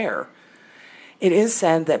 Well, fair. It is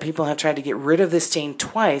said that people have tried to get rid of the stain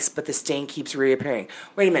twice, but the stain keeps reappearing.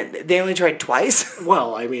 Wait a minute, they only tried twice?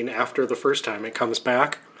 Well, I mean, after the first time it comes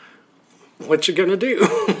back, what you gonna do?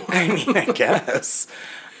 I mean, I guess.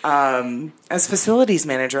 As facilities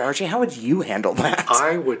manager, Archie, how would you handle that?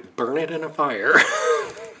 I would burn it in a fire.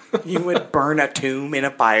 You would burn a tomb in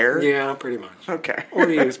a fire? Yeah, pretty much. Okay. Or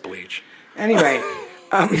use bleach. Anyway,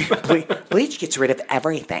 bleach gets rid of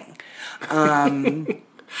everything. Okay.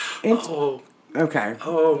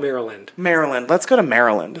 Oh, Maryland. Let's go to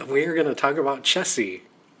Maryland. We're going to talk about Chessie,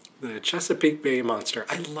 the Chesapeake Bay monster.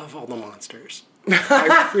 I love all the monsters.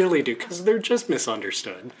 I really do, because they're just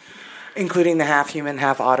misunderstood. Including the half-human,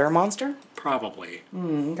 half-otter monster? Probably.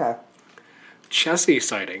 Okay. Chessie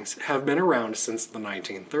sightings have been around since the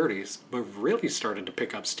 1930s, but really started to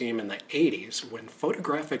pick up steam in the 80s when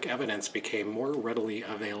photographic evidence became more readily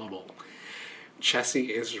available. Chessie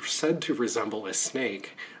is said to resemble a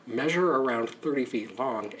snake, measure around 30 feet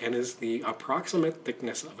long, and is the approximate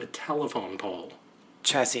thickness of a telephone pole.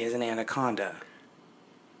 Chessie is an anaconda.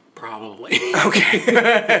 Probably.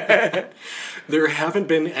 Okay. There haven't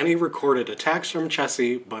been any recorded attacks from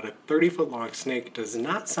Chessie, but a 30-foot-long snake does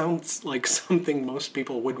not sound like something most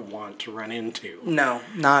people would want to run into. No,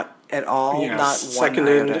 not at all. Yes, not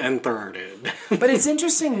seconded and thirded. But it's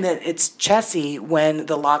interesting that it's Chessie when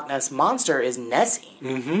the Loch Ness Monster is Nessie.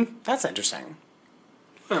 Mm-hmm. That's interesting.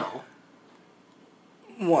 Well.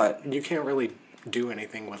 What? You can't really do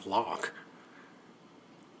anything with Loch.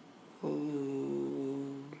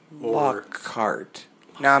 Lockhart.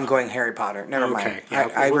 Now I'm going Harry Potter. Never mind. Yeah,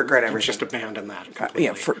 I regret everything. Just abandon that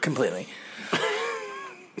completely. Completely.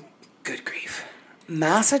 Good grief.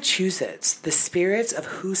 Massachusetts, the spirits of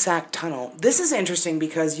Hoosac Tunnel. This is interesting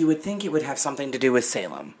because you would think it would have something to do with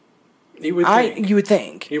Salem. You would think. You would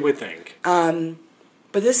think. You would think. But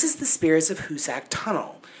this is the spirits of Hoosac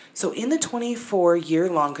Tunnel. So in the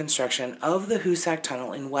 24-year-long construction of the Hoosac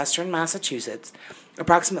Tunnel in western Massachusetts,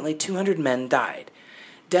 approximately 200 men died.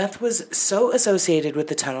 Death was so associated with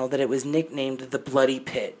the tunnel that it was nicknamed the Bloody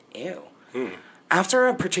Pit. Ew. After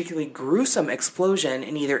a particularly gruesome explosion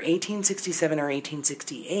in either 1867 or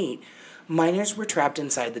 1868, miners were trapped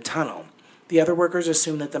inside the tunnel. The other workers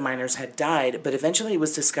assumed that the miners had died, but eventually it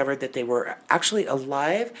was discovered that they were actually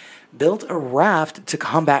alive, built a raft to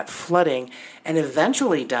combat flooding, and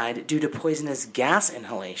eventually died due to poisonous gas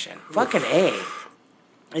inhalation. Fucking A.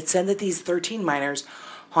 It said that these 13 miners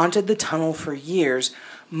haunted the tunnel for years,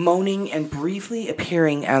 moaning and briefly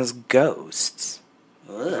appearing as ghosts.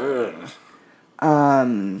 Ugh.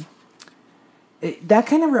 That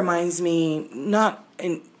kind of reminds me, not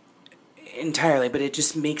entirely, but it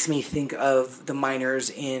just makes me think of the miners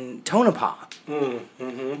in Tonopah,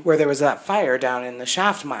 where there was that fire down in the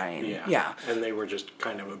shaft mine. Yeah. And they were just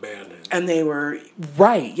kind of abandoned. And they were,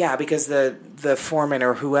 right, yeah, because the foreman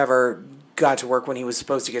or whoever got to work when he was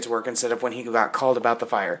supposed to get to work instead of when he got called about the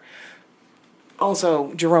fire.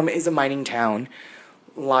 Also, Jerome is a mining town.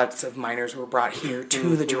 Lots of miners were brought here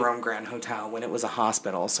to the Jerome Grand Hotel when it was a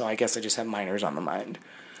hospital, so I guess I just have miners on the mind.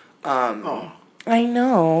 I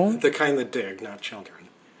know. The kind that dig, not children.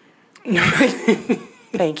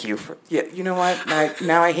 Thank you for... Yeah, you know what?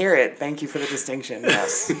 Now I hear it. Thank you for the distinction.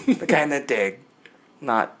 Yes. The kind that dig,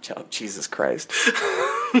 not Jesus Christ.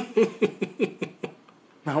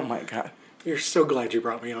 Oh, my God. You're so glad you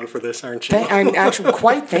brought me on for this, aren't you? I'm actually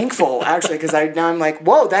quite thankful, actually, because now I'm like,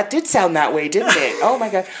 whoa, that did sound that way, didn't it? Oh, my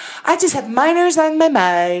God. I just have miners on my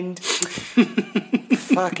mind.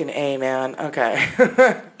 Fucking A, man. Okay.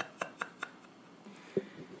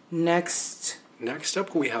 Next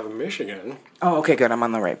up, we have Michigan. Oh, okay, good. I'm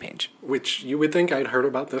on the right page. Which you would think I'd heard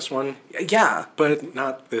about this one. Yeah. But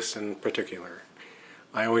not this in particular.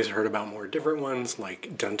 I always heard about more different ones,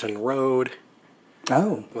 like Denton Road.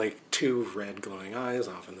 Oh. Like two red glowing eyes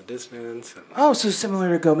off in the distance. And, oh, so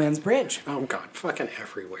similar to Goatman's Bridge. Oh, God. Fucking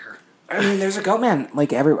everywhere. I mean, there's a Goatman,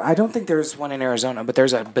 like, everywhere. I don't think there's one in Arizona, but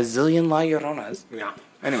there's a bazillion La Lloronas. Yeah,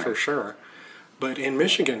 anyway. For sure. But in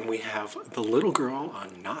Michigan, we have the little girl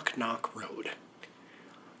on Knock Knock Road.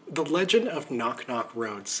 The legend of Knock Knock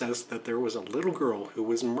Road says that there was a little girl who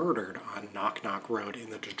was murdered on Knock Knock Road in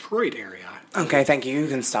the Detroit area. Okay, thank you. You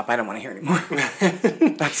can stop. I don't want to hear anymore.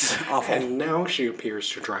 That's awful. And now she appears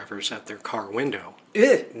to drivers at their car window,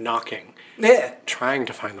 knocking, trying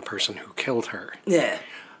to find the person who killed her. Yeah.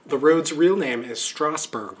 The road's real name is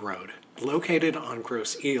Strasburg Road, located on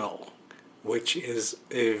Grosse Ile, which is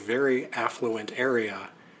a very affluent area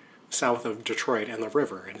south of Detroit and the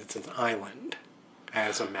river, and it's an island.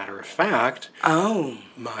 As a matter of fact,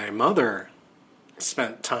 my mother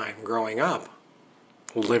spent time growing up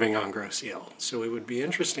living on Grosse Ile, so it would be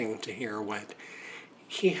interesting to hear what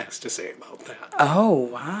he has to say about that. Oh,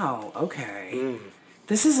 wow. Okay.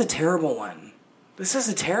 This is a terrible one. This is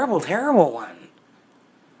a terrible, terrible one.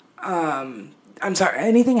 I'm sorry,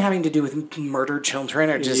 anything having to do with murdered children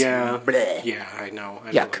or just bleh. Yeah, I know.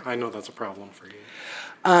 Yuck. I know that's a problem for you.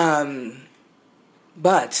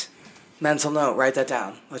 But... mental note, write that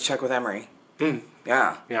down. Let's check with Emery.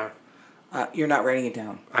 Yeah. Yeah. You're not writing it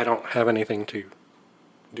down. I don't have anything to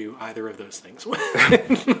do either of those things with.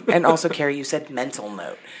 And also, Carrie, you said mental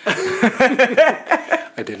note.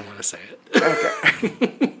 I didn't want to say it.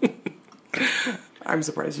 Okay. I'm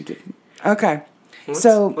surprised you didn't. Okay.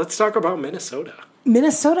 Let's talk about Minnesota.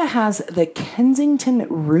 Minnesota has the Kensington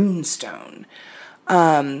Runestone.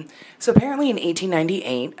 So apparently in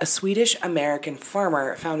 1898, a Swedish-American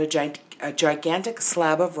farmer found a gigantic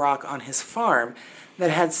slab of rock on his farm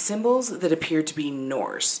that had symbols that appeared to be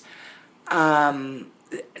Norse.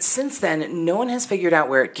 Since then, no one has figured out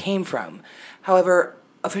where it came from. However,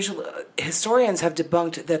 official historians have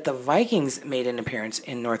debunked that the Vikings made an appearance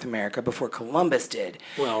in North America before Columbus did.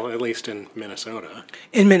 Well, at least in Minnesota.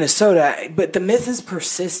 In Minnesota, but the myth has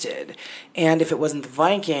persisted. And if it wasn't the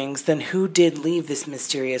Vikings, then who did leave this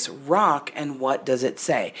mysterious rock, and what does it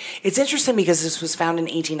say? It's interesting because this was found in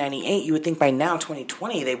 1898. You would think by now,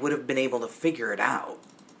 2020, they would have been able to figure it out.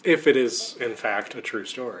 If it is, in fact, a true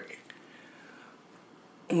story.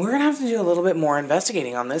 We're going to have to do a little bit more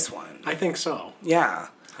investigating on this one. I think so. Yeah.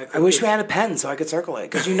 I wish we had a pen so I could circle it,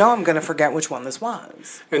 because you know I'm going to forget which one this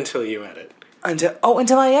was. Until you edit.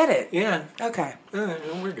 Until I edit? Yeah. Okay.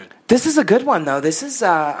 We're good. This is a good one, though. This is,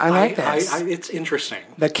 I like this. It's interesting.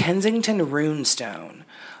 The Kensington Runestone.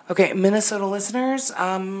 Okay, Minnesota listeners,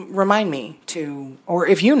 remind me to, or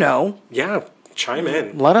if you know. Yeah, chime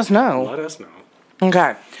in. Let us know. Let us know.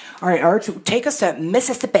 Okay. All right, Archie, take us to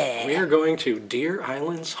Mississippi. We are going to Deer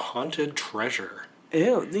Island's Haunted Treasure.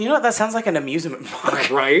 Ew, you know what? That sounds like an amusement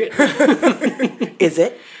park. Right? Is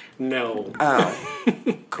it? No. Oh,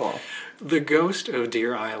 cool. The ghost of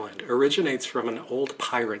Deer Island originates from an old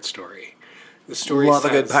pirate story. The story Love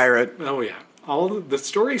says, a good pirate. Oh, yeah. The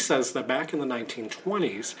story says that back in the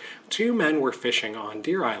 1920s, two men were fishing on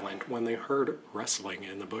Deer Island when they heard rustling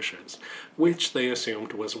in the bushes, which they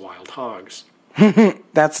assumed was wild hogs.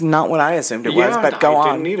 That's not what I assumed it was, but go on.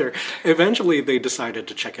 I didn't either. Eventually, they decided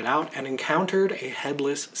to check it out and encountered a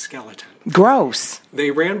headless skeleton. Gross.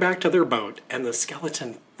 They ran back to their boat, and the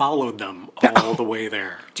skeleton followed them all the way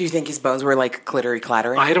there. Do you think his bones were like glittery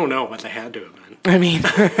clattering? I don't know, but they had to have been. I mean...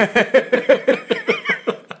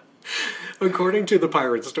 According to the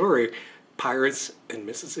pirate story, pirates in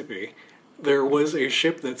Mississippi, there was a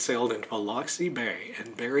ship that sailed into Biloxi Bay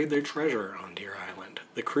and buried their treasure on Deer Island.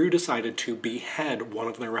 The crew decided to behead one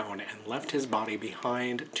of their own and left his body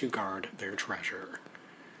behind to guard their treasure.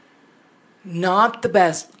 Not the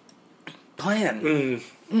best plan.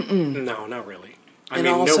 No, not really. And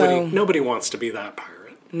also, nobody wants to be that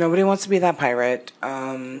pirate. Nobody wants to be that pirate.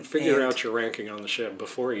 Figure out your ranking on the ship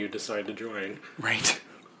before you decide to join. Right.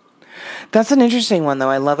 That's an interesting one, though.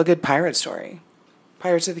 I love a good pirate story.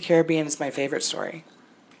 Pirates of the Caribbean is my favorite story.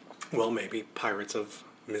 Well, maybe Pirates of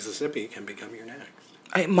Mississippi can become your next.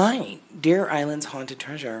 It might. Deer Island's haunted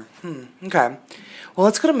treasure. Okay. Well,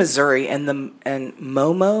 let's go to Missouri and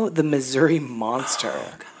Momo, the Missouri monster.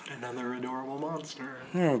 Oh, God, another adorable monster.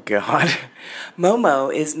 Oh, God.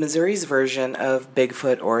 Momo is Missouri's version of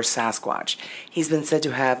Bigfoot or Sasquatch. He's been said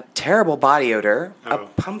to have terrible body odor, a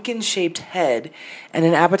pumpkin-shaped head, and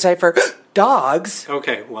an appetite for dogs.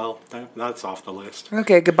 Okay, well, that's off the list.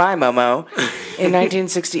 Okay, goodbye, Momo. In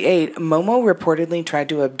 1968, Momo reportedly tried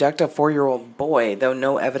to abduct a 4-year-old boy, though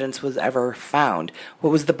no evidence was ever found. What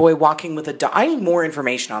was the boy walking with a dog? I need more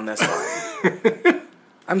information on this one.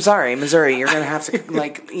 I'm sorry, Missouri, you're going to have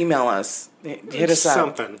to, email us. Hit us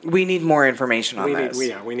up. Something. We need more information on this.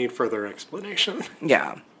 We need further explanation.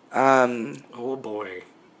 Yeah. Oh, boy.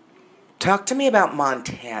 Talk to me about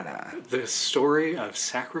Montana. The story of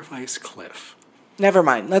Sacrifice Cliff. Never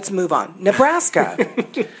mind. Let's move on. Nebraska.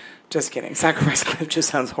 Just kidding. Sacrifice Cliff just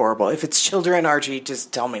sounds horrible. If it's children, Archie,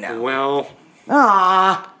 just tell me now. Well.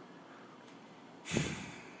 Ah.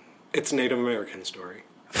 It's a Native American story.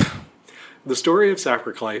 The story of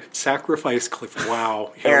Sacrifice Cliff.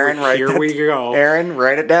 Wow. Here we go. Aaron,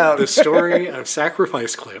 write it down. The story of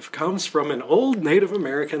Sacrifice Cliff comes from an old Native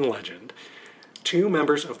American legend. 2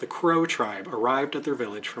 members of the Crow tribe arrived at their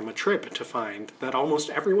village from a trip to find that almost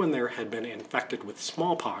everyone there had been infected with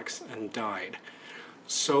smallpox and died.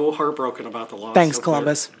 So heartbroken about the loss. Thanks,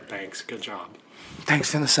 Columbus. Thanks, good job.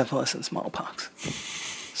 Thanks for the syphilis and smallpox.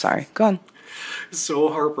 Sorry, go on. So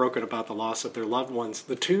heartbroken about the loss of their loved ones,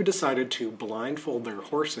 the 2 decided to blindfold their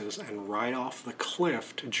horses and ride off the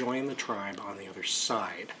cliff to join the tribe on the other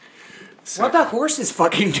side. What the horses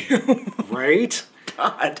fucking do? Right?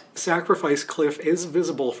 God. Sacrifice Cliff is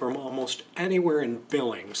visible from almost anywhere in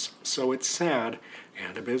Billings, so it's sad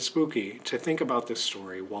and a bit spooky to think about this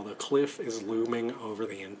story while the cliff is looming over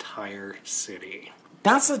the entire city.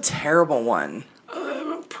 That's a terrible one.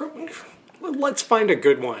 Let's find a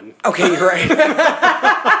good one. Okay, you're right.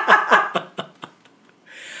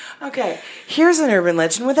 Okay, here's an urban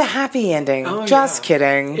legend with a happy ending. Oh, Just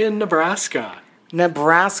kidding. In Nebraska.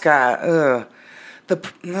 Ugh. For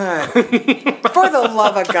the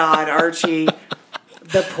love of God, Archie.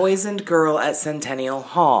 The poisoned girl at Centennial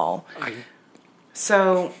Hall.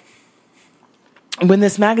 So, when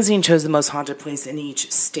this magazine chose the most haunted place in each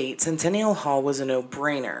state, Centennial Hall was a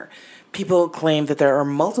no-brainer. People claim that there are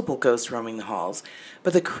multiple ghosts roaming the halls,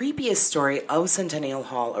 but the creepiest story of Centennial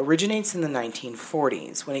Hall originates in the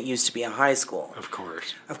 1940s, when it used to be a high school. Of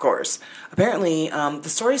course. Of course. Apparently, the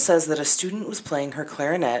story says that a student was playing her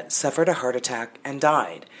clarinet, suffered a heart attack, and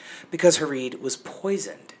died because her reed was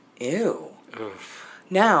poisoned. Ew. Ugh.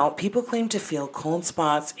 Now, people claim to feel cold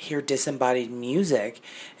spots, hear disembodied music,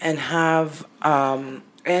 and to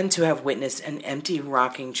have witnessed an empty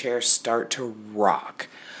rocking chair start to rock,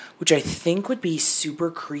 which I think would be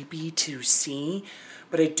super creepy to see.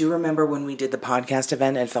 But I do remember when we did the podcast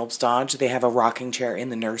event at Phelps Dodge, they have a rocking chair in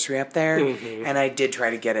the nursery up there, and I did try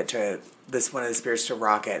to get it to one of the spirits to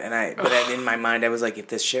rock it, but in my mind I was like, if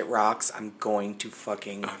this shit rocks, I'm going to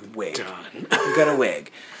fucking wig. Done. I'm gonna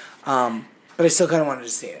wig. But I still kind of wanted to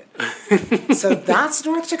see it. So that's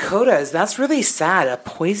North Dakota. That's really sad. A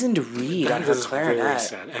poisoned reed on her clarinet. Very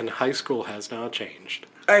sad. And high school has not changed.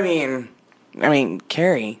 I mean,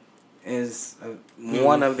 Carrie is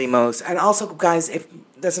one of the most. And also, guys, if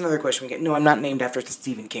that's another question we get. No, I'm not named after the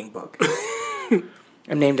Stephen King book.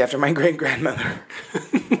 I'm named after my great grandmother.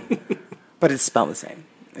 But it's spelled the same.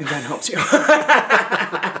 If that helps you.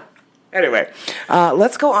 Anyway,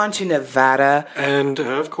 let's go on to Nevada. And,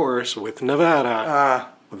 of course, with Nevada,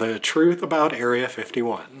 the truth about Area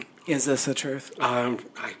 51. Is this the truth? I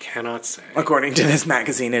cannot say. According to this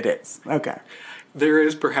magazine, it is. Okay. There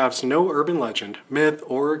is perhaps no urban legend, myth,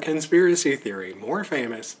 or conspiracy theory more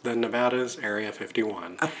famous than Nevada's Area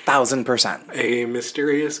 51. 1,000%. A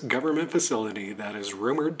mysterious government facility that is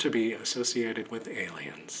rumored to be associated with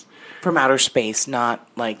aliens. From outer space, not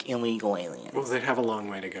like illegal aliens. Well, they'd have a long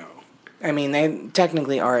way to go. I mean, they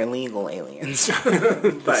technically are illegal aliens.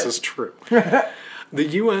 This is true. The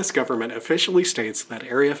U.S. government officially states that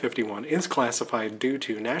Area 51 is classified due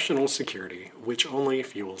to national security, which only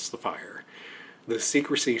fuels the fire. The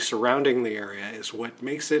secrecy surrounding the area is what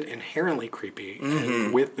makes it inherently creepy,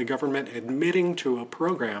 and with the government admitting to a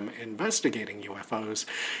program investigating UFOs,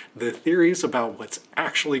 the theories about what's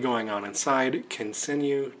actually going on inside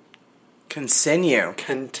continue.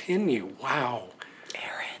 Wow.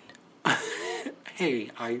 Aaron. Hey,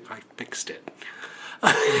 I fixed it.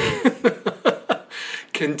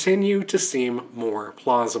 Continue to seem more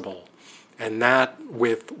plausible. And that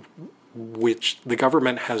with which the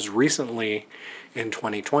government has recently, in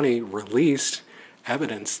 2020, released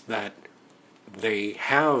evidence that they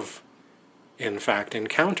have, in fact,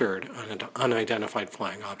 encountered unidentified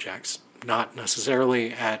flying objects. Not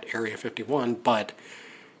necessarily at Area 51, but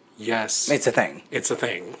yes. It's a thing. It's a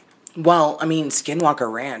thing. Well, I mean,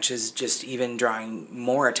 Skinwalker Ranch is just even drawing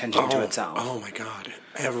more attention to itself. Oh my God!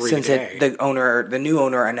 Every Since day. the new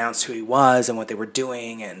owner announced who he was and what they were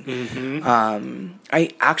doing, and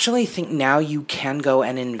I actually think now you can go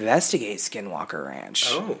and investigate Skinwalker Ranch.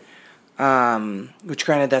 Oh, Which,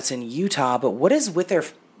 granted, that's in Utah, but what is with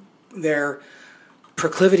their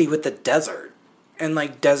proclivity with the desert and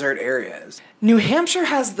like desert areas? New Hampshire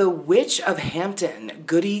has the Witch of Hampton,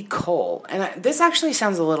 Goody Cole. And this actually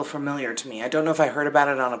sounds a little familiar to me. I don't know if I heard about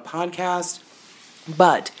it on a podcast,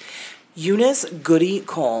 but Eunice Goody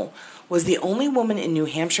Cole was the only woman in New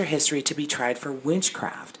Hampshire history to be tried for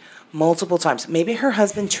witchcraft multiple times. Maybe her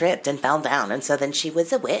husband tripped and fell down, and so then she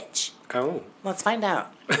was a witch. oh. Let's find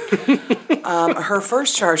out. Her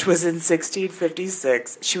first charge was in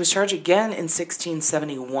 1656. She was charged again in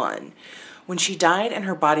 1671. When she died and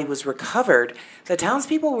her body was recovered, the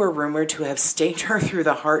townspeople were rumored to have staked her through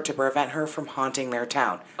the heart to prevent her from haunting their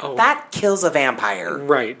town. Oh. That kills a vampire.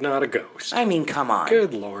 Right, not a ghost. I mean, come on.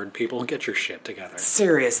 Good Lord, people, get your shit together.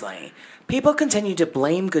 Seriously. People continue to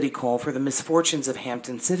blame Goody Cole for the misfortunes of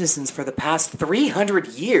Hampton citizens for the past 300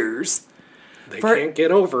 years. They can't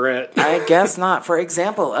get over it. I guess not. For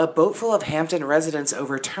example, a boat full of Hampton residents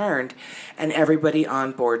overturned and everybody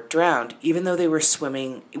on board drowned, even though they were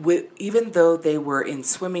in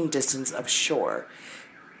swimming distance of shore.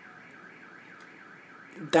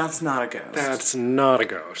 That's not a ghost. That's not a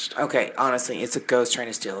ghost. Okay, honestly, it's a ghost trying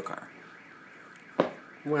to steal a car.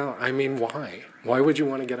 Well, I mean, why? Why would you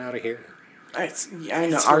want to get out of here? I know.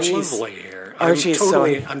 It's Archie's lovely here.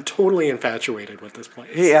 I'm totally infatuated with this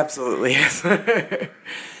place. He absolutely is.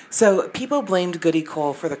 So people blamed Goody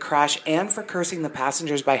Cole for the crash and for cursing the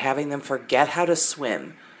passengers by having them forget how to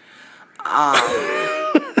swim.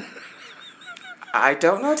 I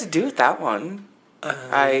don't know what to do with that one.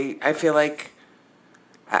 I feel like,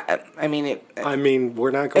 I mean,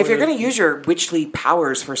 we're not going. If you're going to use your witchly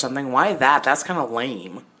powers for something, why that? That's kind of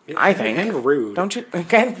lame. I think. And rude. Don't you?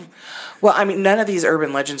 Okay. Well, I mean, none of these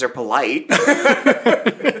urban legends are polite.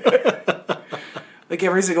 Like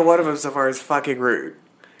every single one of them so far is fucking rude.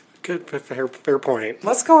 Good, fair point.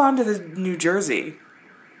 Let's go on to the New Jersey.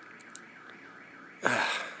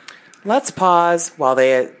 Let's pause while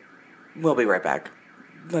we'll be right back.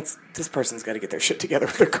 This person's got to get their shit together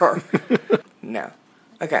with their car. No.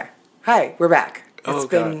 Okay. Hi, we're back. It's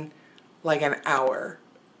been like an hour.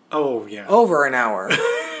 Oh, yeah. Over an hour.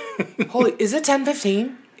 Holy, is it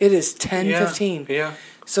 10:15? It is 10:15. Yeah.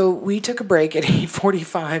 So we took a break at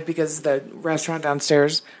 8:45 because the restaurant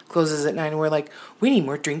downstairs closes at 9, and we're like, we need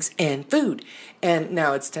more drinks and food. And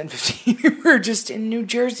now it's 10:15. We're just in New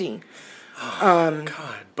Jersey. God,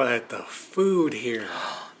 but the food here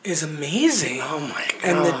is amazing. Oh my God.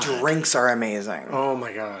 And the drinks are amazing. Oh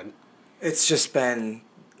my God. It's just been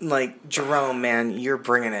like, Jerome, man, you're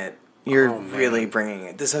bringing it. You're really bringing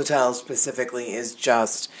it. This hotel specifically is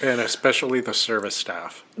just... And especially the service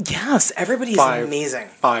staff. Yes, everybody's amazing.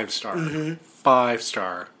 5-star. Mm-hmm.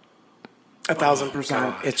 5-star.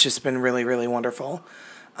 1,000%. It's just been really, really wonderful.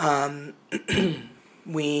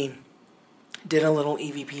 We did a little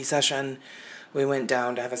EVP session. We went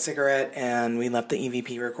down to have a cigarette, and we left the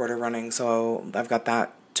EVP recorder running, so I've got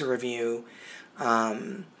that to review.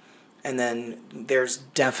 And then there's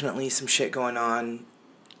definitely some shit going on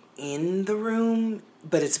in the room,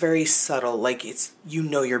 but it's very subtle. Like, it's, you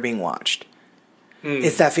know you're being watched.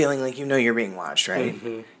 It's that feeling like you know you're being watched, right?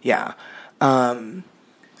 Yeah.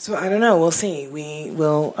 So I don't know. We'll see. We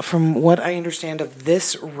will, from what I understand of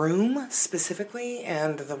this room specifically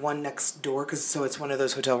and the one next door, because so it's one of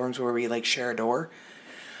those hotel rooms where we like share a door.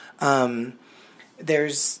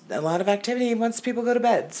 There's a lot of activity once people go to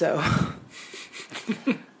bed, so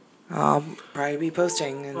I'll probably be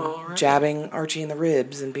posting and jabbing Archie in the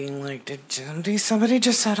ribs and being like, did somebody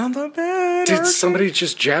just sit on the bed? Did somebody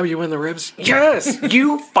just jab you in the ribs? Yes,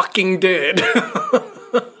 you fucking did.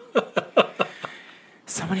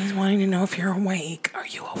 Somebody's wanting to know if you're awake. Are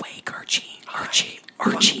you awake, Archie? Archie.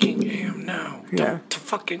 I fucking am now. Don't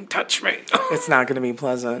fucking touch me. It's not going to be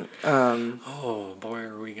pleasant. Oh, boy,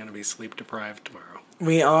 are we going to be sleep deprived tomorrow.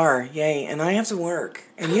 We are. Yay. And I have to work.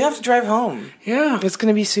 And you have to drive home. Yeah. It's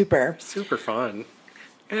going to be super. Super fun.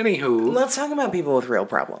 Anywho. Let's talk about people with real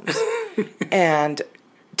problems. And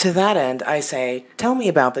to that end, I say, tell me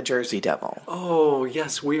about the Jersey Devil. Oh,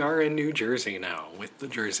 yes, we are in New Jersey now with the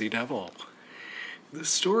Jersey Devil. The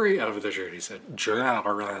story of the Jersey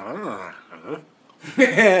Devil.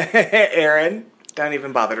 Aaron, don't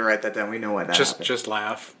even bother to write that down. We know what that happened. Just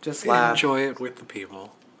laugh. Just laugh. Enjoy it with the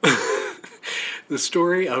people. The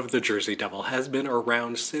story of the Jersey Devil has been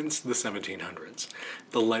around since the 1700s.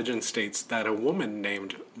 The legend states that a woman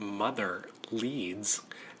named Mother Leeds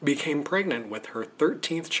became pregnant with her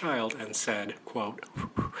 13th child and said, quote,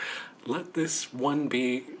 "Let this one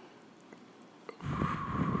be,"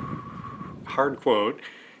 hard quote,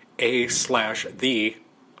 /the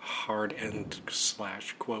hard end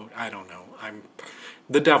 / quote, I don't know. I'm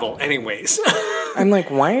the devil. Anyways. I'm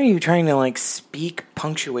like, why are you trying to like speak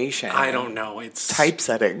punctuation? I don't know. It's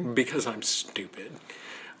typesetting. Because I'm stupid.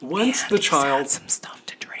 Once the child had some stuff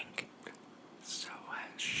to drink. So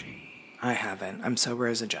has she. I haven't. I'm sober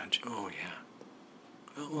as a judge. Oh yeah.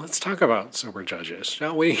 Well, let's talk about sober judges,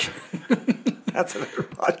 shall we? That's another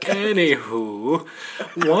podcast. Anywho,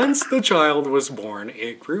 once the child was born,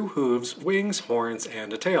 it grew hooves, wings, horns,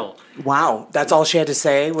 and a tail. Wow, that's all she had to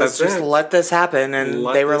say was That's just it. let this happen, and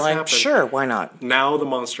Let they were this like, happen. sure, why not? Now the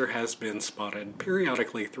monster has been spotted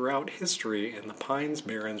periodically throughout history in the Pines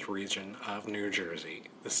Barrens region of New Jersey.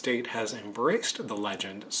 The state has embraced the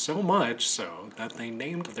legend so much so that they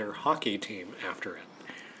named their hockey team after it.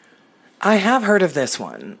 I have heard of this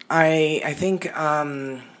one. I think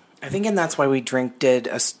and That's Why We Drink did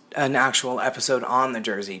an actual episode on the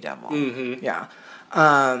Jersey Devil. Mm-hmm. Yeah.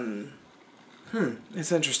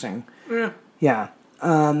 It's interesting. Yeah. Yeah.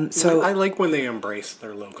 So I like when they embrace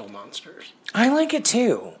their local monsters. I like it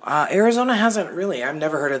too. Arizona hasn't really. I've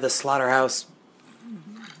never heard of the Slaughterhouse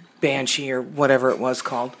Banshee or whatever it was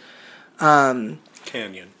called.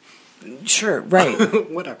 Canyon. Sure, right.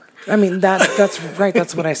 Whatever. I mean, that's right.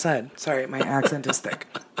 That's what I said. Sorry, my accent is thick.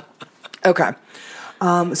 Okay.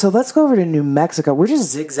 So let's go over to New Mexico. We're just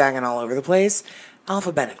zigzagging all over the place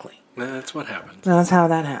alphabetically. That's what happens. That's how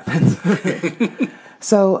that happens.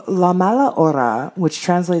 So La Mala Hora, which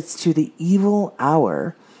translates to the evil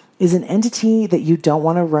hour, is an entity that you don't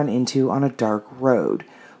want to run into on a dark road.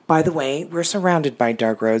 By the way, we're surrounded by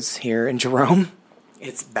dark roads here in Jerome.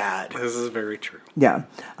 It's bad. This is very true. Yeah.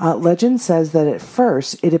 Legend says that at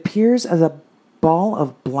first it appears as a ball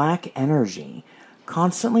of black energy,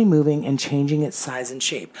 constantly moving and changing its size and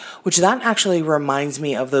shape, which that actually reminds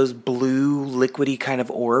me of those blue liquidy kind of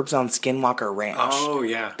orbs on Skinwalker Ranch. Oh,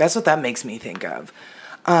 yeah. That's what that makes me think of.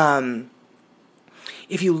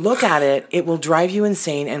 If you look at it, it will drive you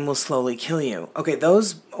insane and will slowly kill you. Okay,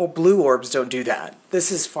 those blue orbs don't do that.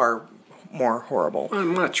 This is far more horrible.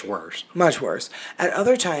 Much worse. Much worse. At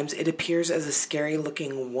other times, it appears as a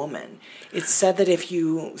scary-looking woman. It's said that if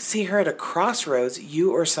you see her at a crossroads,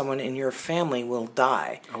 you or someone in your family will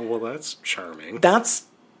die. Oh, well, that's charming. That's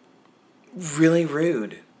really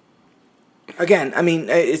rude. Again, I mean,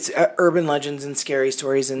 it's urban legends and scary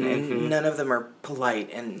stories, and none of them are polite.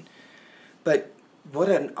 But what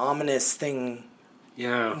an ominous thing.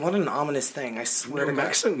 Yeah. What an ominous thing, I swear to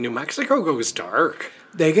God. New Mexico goes dark.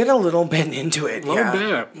 They get a little bit into it, Little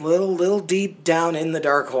bit. Little deep down in the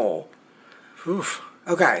dark hole. Oof.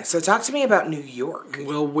 Okay, so talk to me about New York.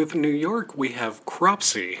 Well, with New York, we have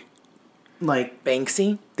Cropsey. Like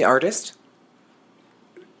Banksy, the artist?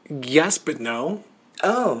 Yes, but no.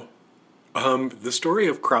 Oh. The story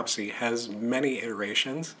of Cropsey has many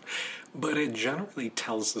iterations, but it generally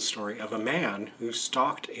tells the story of a man who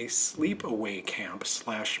stalked a sleepaway camp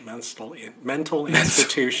 / mental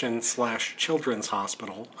institution / children's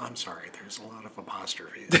hospital. I'm sorry, there's a lot of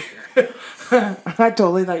apostrophes here. I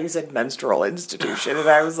totally thought you said menstrual institution, and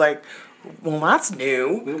I was like, Well, that's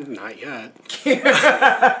new. Not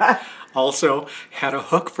yet. Also had a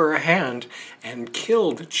hook for a hand and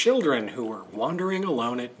killed children who were wandering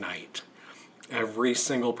alone at night. Every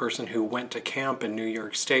single person who went to camp in New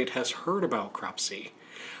York State has heard about Cropsey.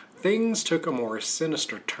 Things took a more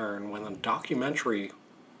sinister turn when a documentary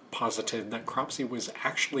posited that Cropsey was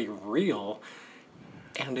actually real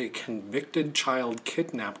and a convicted child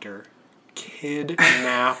kidnapper.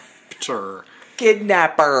 Kidnapper.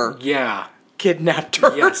 Yeah. Kidnapped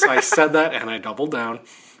her. Yes, I said that and I doubled down.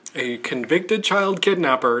 A convicted child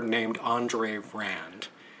kidnapper named Andre Rand.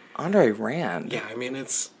 Andre Rand? Yeah, I mean,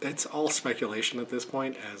 it's all speculation at this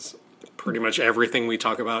point, as pretty much everything we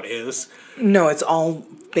talk about is. No, it's all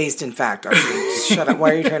based in fact, Archie. Shut up.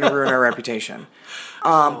 Why are you trying to ruin our reputation?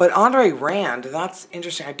 But Andre Rand, that's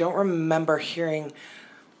interesting. I don't remember hearing...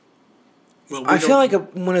 Well, I feel like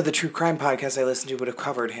one of the true crime podcasts I listened to would have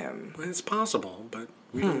covered him. It's possible, but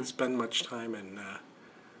we didn't spend much time in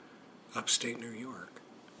upstate New York.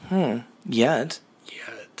 Yet.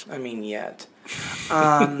 Yet. I mean, yet.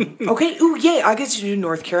 Okay, ooh, yay, I get to do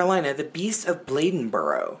North Carolina, the Beast of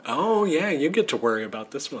Bladenboro. Oh, yeah, you get to worry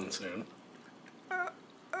about this one soon.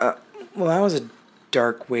 Well, that was a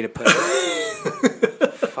dark way to put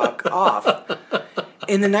it. Fuck off.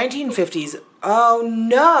 In the 1950s, oh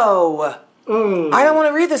no! I don't want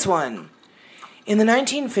to read this one. In the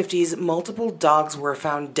 1950s, multiple dogs were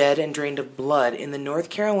found dead and drained of blood in the North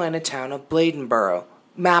Carolina town of Bladenboro.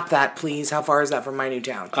 Map that, please. How far is that from my new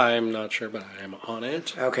town? I'm not sure, but I am on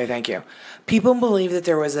it. Okay, thank you. People believe that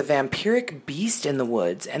there was a vampiric beast in the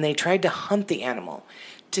woods, and they tried to hunt the animal.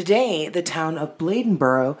 Today, the town of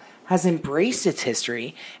Bladenboro has embraced its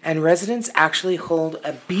history, and residents actually hold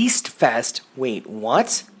a beast fest. Wait,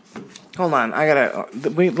 what? Hold on,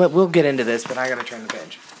 we'll get into this, but I gotta turn the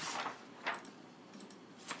page.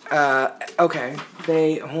 Okay,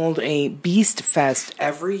 they hold a beast fest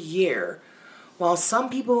every year. While some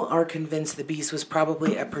people are convinced the beast was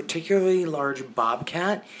probably a particularly large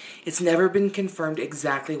bobcat, it's never been confirmed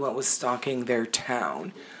exactly what was stalking their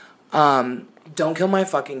town. Don't kill my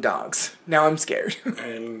fucking dogs. Now I'm scared.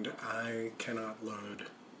 And I cannot load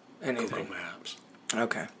Anything. Google Maps.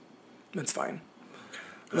 Okay. That's fine.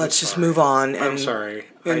 Okay. Let's just move on. I'm sorry.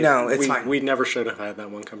 No, it's fine. We never should have had that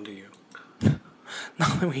one come to you.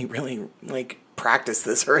 Not that we really, practice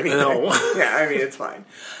this or anything. No. Yeah, I mean, it's fine.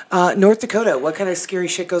 North Dakota, what kind of scary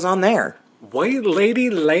shit goes on there? White Lady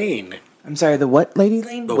Lane. I'm sorry, the what lady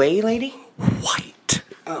lane? The Way Lady? White.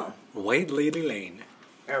 Oh. White Lady Lane.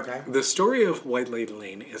 Okay. The story of White Lady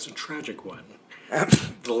Lane is a tragic one.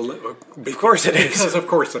 Of course it is. Because of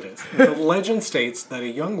course it is. The legend states that a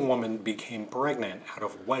young woman became pregnant out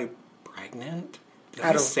of Pregnant? Did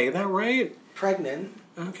I say that right? Pregnant.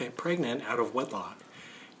 Okay, pregnant out of wedlock.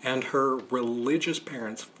 And her religious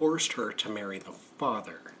parents forced her to marry the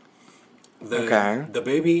father. The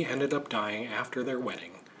baby ended up dying after their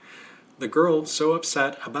wedding. The girl, so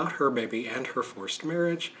upset about her baby and her forced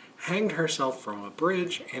marriage, hanged herself from a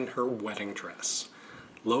bridge in her wedding dress.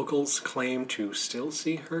 Locals claim to still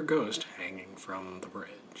see her ghost hanging from the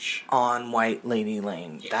bridge. On White Lady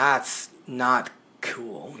Lane. Yeah. That's not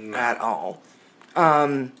cool at all.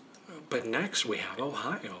 But next we have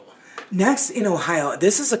Ohio. Next in Ohio,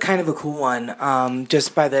 this is a kind of a cool one,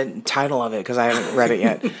 just by the title of it, because I haven't read it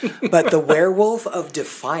yet. But the Werewolf of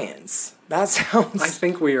Defiance. That sounds... I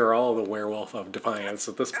think we are all the Werewolf of Defiance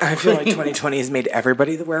at this point. I feel like 2020 has made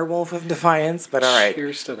everybody the Werewolf of Defiance, but all right.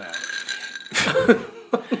 Cheers to that.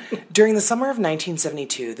 During the summer of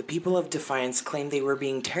 1972, the people of Defiance claimed they were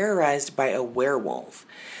being terrorized by a werewolf.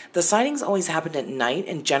 The sightings always happened at night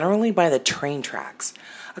and generally by the train tracks.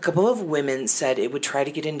 A couple of women said it would try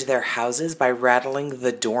to get into their houses by rattling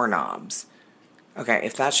the doorknobs. Okay,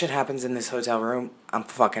 if that shit happens in this hotel room, I'm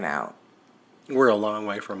fucking out. We're a long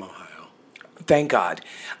way from Ohio. Thank God.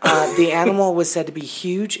 The animal was said to be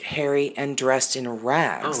huge, hairy, and dressed in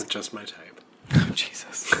rags. Oh, just my type. Oh,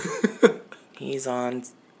 Jesus. He's on...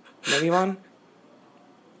 Maybe on?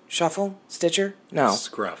 Shuffle? Stitcher? No.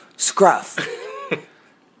 Scruff.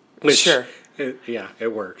 Which, sure.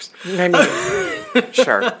 It works. I mean,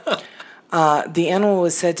 sure. The animal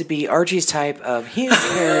was said to be Archie's type of huge,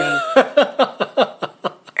 hairy,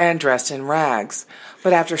 and dressed in rags.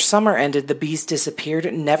 But after summer ended, the beast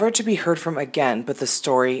disappeared, never to be heard from again, but the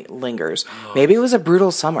story lingers. Oh. Maybe it was a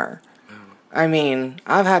brutal summer. Oh. I mean,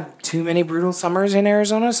 I've had too many brutal summers in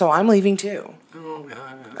Arizona, so I'm leaving too. Oh,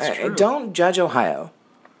 that's true. Don't judge Ohio.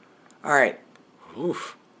 All right.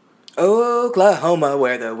 Oof. Oklahoma,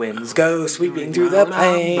 where the winds go sweeping through the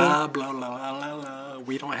plain. Blah, blah, blah, blah, blah.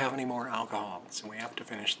 We don't have any more alcohol, so we have to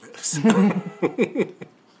finish this.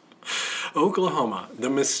 Oklahoma, the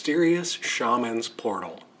mysterious shaman's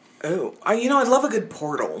portal. Oh, I love a good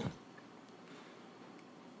portal.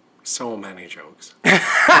 So many jokes.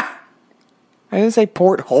 I didn't say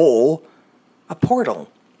porthole. A portal.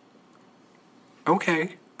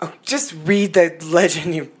 Okay. Oh, just read the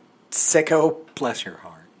legend, you sicko. Bless your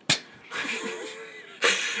heart.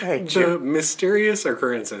 Hey, The mysterious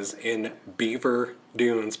occurrences in Beaver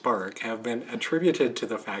Dunes Park have been attributed to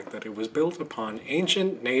the fact that it was built upon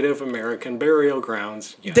ancient Native American burial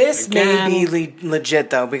grounds. this again, may be legit,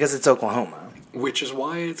 though, because it's Oklahoma. which is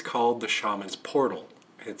why it's called the Shaman's Portal.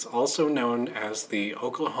 It's also known as the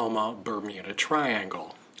Oklahoma Bermuda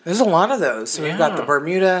Triangle. There's a lot of those. So we've got the Yeah.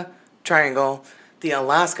 Bermuda Triangle, the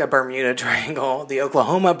Alaska Bermuda Triangle, the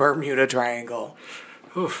Oklahoma Bermuda Triangle.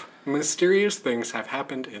 Oof. Mysterious things have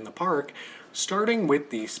happened in the park, starting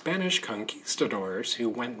with the Spanish conquistadors who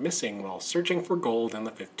went missing while searching for gold in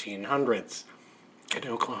the 1500s in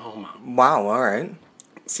Oklahoma. Wow, all right.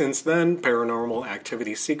 Since then, paranormal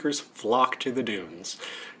activity seekers flock to the dunes.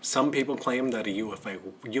 Some people claim that a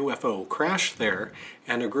UFO crashed there,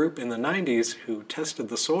 and a group in the 90s who tested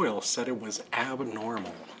the soil said it was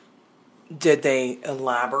abnormal. Did they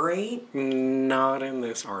elaborate? Not in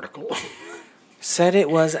this article. Said it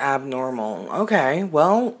was abnormal. Okay,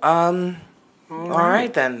 well, all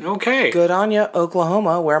right then. Okay. Good on ya,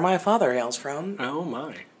 Oklahoma, where my father hails from. Oh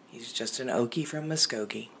my. He's just an Okie from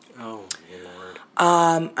Muskogee. Oh Lord.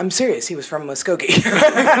 I'm serious. He was from Muskogee.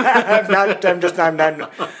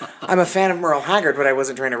 I'm a fan of Merle Haggard, but I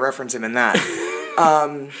wasn't trying to reference him in that.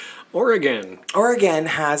 Oregon. Oregon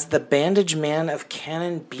has the Bandage Man of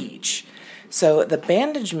Cannon Beach. So the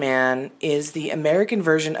Bandage Man is the American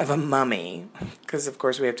version of a mummy, because of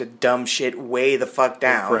course we have to dumb shit way the fuck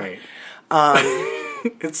down. Right.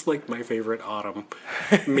 It's like my favorite autumn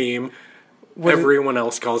meme. Everyone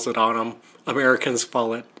else calls it autumn. Americans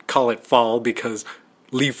call it fall because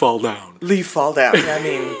leaf fall down. Leaf fall down. I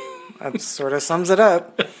mean, that sort of sums it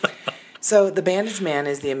up. So the Bandage Man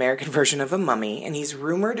is the American version of a mummy, and he's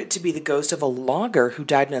rumored to be the ghost of a logger who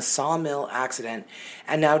died in a sawmill accident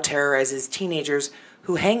and now terrorizes teenagers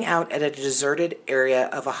who hang out at a deserted area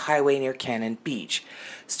of a highway near Cannon Beach.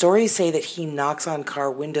 Stories say that he knocks on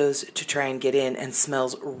car windows to try and get in and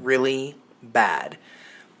smells really bad.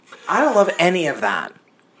 I don't love any of that.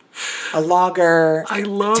 A logger,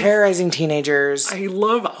 terrorizing teenagers. I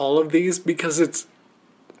love all of these because it's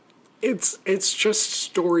just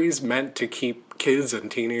stories meant to keep kids and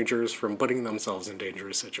teenagers from putting themselves in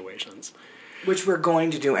dangerous situations. Which we're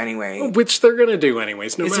going to do anyway. Which they're going to do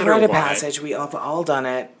anyways, no it's matter a rite what. of passage. We have all done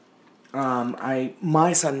it.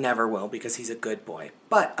 My son never will because he's a good boy.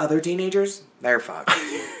 But other teenagers, they're fucked.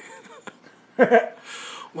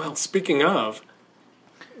 Well, speaking of...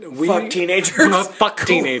 Fuck teenagers? Fuck Cool.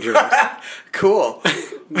 teenagers. Cool.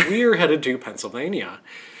 We're headed to Pennsylvania,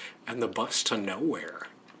 and the bus to nowhere.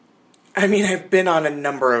 I mean, I've been on a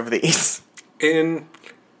number of these. In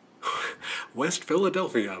West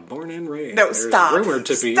Philadelphia, born and raised. No, there's stop. rumored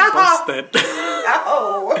to be Stop. a bus that...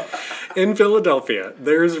 No! In Philadelphia,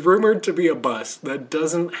 there's rumored to be a bus that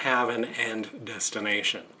doesn't have an end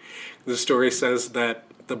destination. The story says that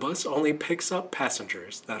the bus only picks up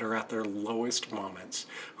passengers that are at their lowest moments,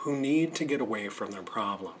 who need to get away from their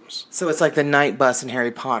problems. So it's like the night bus in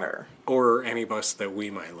Harry Potter. Or any bus that we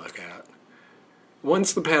might look at.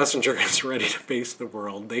 Once the passenger is ready to face the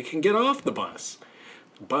world, they can get off the bus.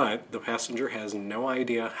 But the passenger has no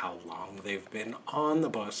idea how long they've been on the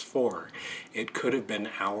bus for. It could have been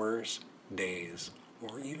hours, days,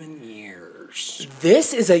 or even years.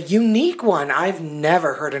 This is a unique one. I've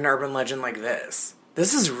never heard an urban legend like this.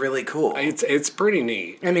 This is really cool. It's pretty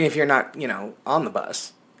neat. I mean, if you're not, on the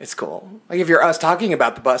bus, it's cool. Like, if you're us talking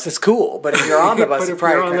about the bus, it's cool. But if you're on the bus, But it's if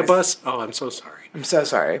probably you're on the kinda- bus, oh, I'm so sorry. I'm so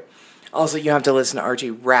sorry. Also, you have to listen to Archie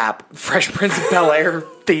rap Fresh Prince of Bel-Air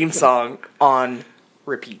theme song on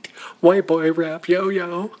repeat. White boy rap,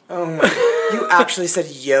 yo-yo. Oh my. You actually said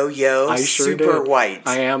yo-yo, I sure super did. white.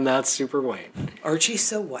 I am that super white. Archie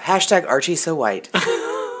so white. Hashtag Archie so white.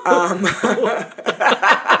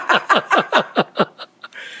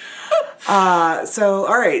 So,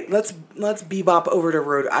 all right, let's bebop over to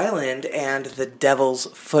Rhode Island and the Devil's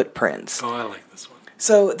Footprints. Oh, I like this one.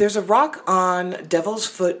 So there's a rock on Devil's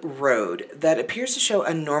Foot Road that appears to show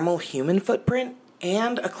a normal human footprint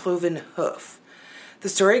and a cloven hoof. The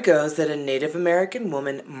story goes that a Native American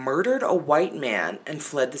woman murdered a white man and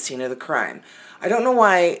fled the scene of the crime. I don't know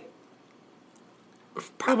why...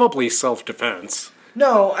 Probably self-defense.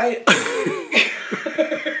 No,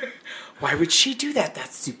 Why would she do that?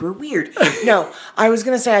 That's super weird. No, I was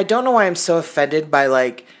going to say, I don't know why I'm so offended by,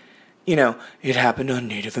 it happened on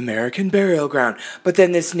Native American burial ground. But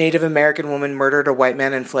then this Native American woman murdered a white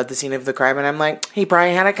man and fled the scene of the crime, and I'm like, he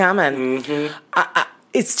probably had it coming. Mm-hmm.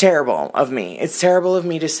 It's terrible of me. It's terrible of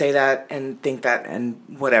me to say that and think that and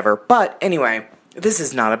whatever. But anyway, this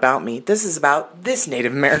is not about me. This is about this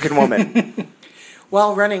Native American woman.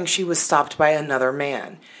 While running, she was stopped by another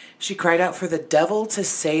man. She cried out for the devil to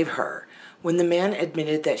save her. When the man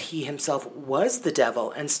admitted that he himself was the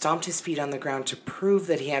devil and stomped his feet on the ground to prove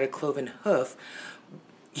that he had a cloven hoof,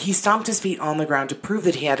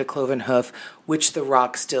 which the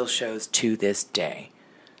rock still shows to this day.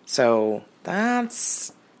 So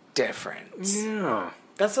that's different. Yeah.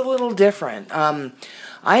 That's a little different. I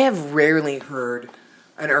have rarely heard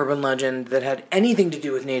an urban legend that had anything to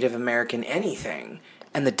do with Native American anything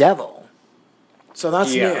and the devil. So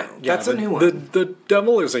that's new. That's a new one. The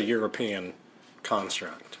devil is a European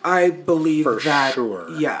construct. I believe for that. Sure.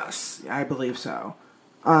 Yes, I believe so.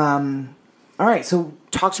 All right, so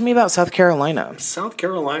talk to me about South Carolina. South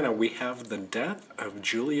Carolina, we have the death of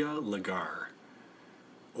Julia Lagar.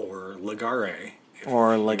 Or Lagare.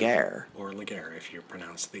 Or Laguerre. Or Laguerre, if you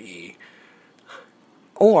pronounce the E.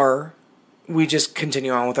 Or we just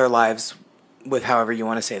continue on with our lives with however you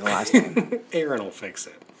want to say the last name. Aaron will fix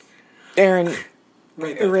it. Aaron,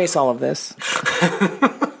 erase all of this.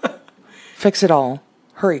 Fix it all.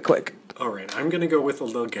 Hurry quick. All right, I'm going to go with the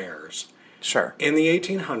Laguerres. Sure. In the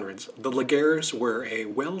 1800s, the Laguerres were a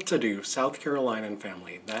well-to-do South Carolinian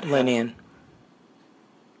family that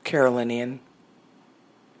Carolinian.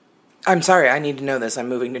 I'm sorry, I need to know this. I'm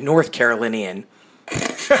moving to North Carolinian.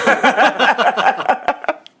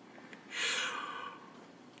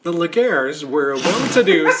 The Laguerres were a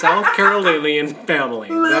well-to-do South Carolinian family.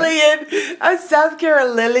 A South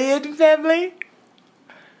Carolinian family?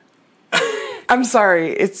 I'm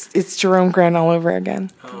sorry, it's Jerome Grand all over again.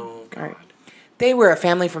 Oh, God. Right. They were a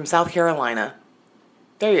family from South Carolina.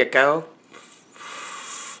 There you go.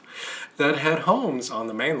 That had homes on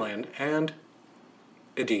the mainland and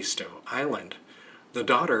Edisto Island. The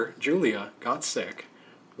daughter, Julia, got sick,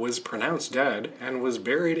 was pronounced dead, and was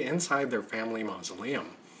buried inside their family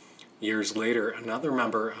mausoleum. Years later, another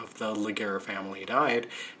member of the Laguerre family died,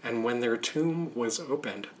 and when their tomb was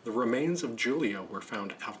opened, the remains of Julia were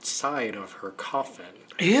found outside of her coffin.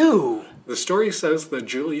 Ew! The story says that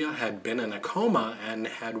Julia had been in a coma and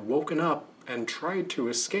had woken up and tried to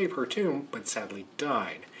escape her tomb, but sadly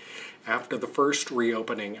died. After the first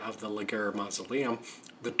reopening of the Laguerre mausoleum,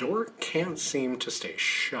 the door can't seem to stay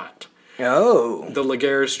shut. Oh. The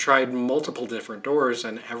Laguerres tried multiple different doors,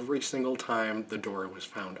 and every single time the door was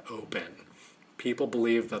found open. People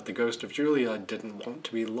believe that the ghost of Julia didn't want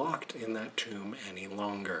to be locked in that tomb any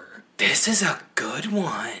longer. This is a good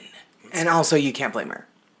one. And also, you can't blame her.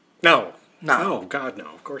 No. No. Oh, God, no.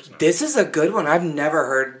 Of course not. This is a good one. I've never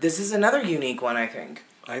heard. This is another unique one, I think.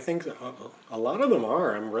 I think a lot of them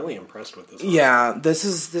are. I'm really impressed with this one. Yeah, this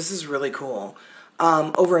is really cool.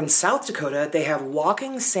 Over in South Dakota, they have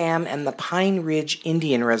Walking Sam and the Pine Ridge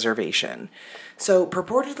Indian Reservation. So,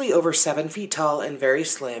 purportedly over 7 feet tall and very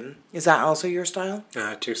slim. Is that also your style?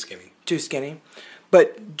 Too skinny. Too skinny.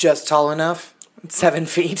 But just tall enough? 7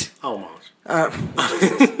 feet? Almost.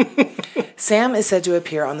 Sam is said to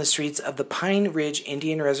appear on the streets of the Pine Ridge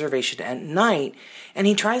Indian Reservation at night, and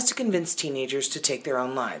he tries to convince teenagers to take their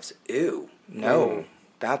own lives. Ew. No.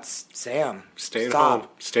 That's Sam. Stay at home.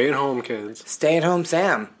 Stay at home, kids. Stay at home,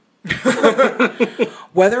 Sam.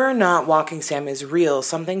 Whether or not Walking Sam is real,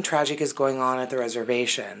 something tragic is going on at the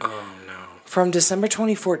reservation. Oh, no. From December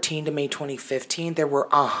 2014 to May 2015, there were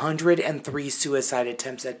 103 suicide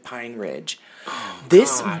attempts at Pine Ridge. Oh,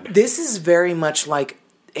 God. This is very much like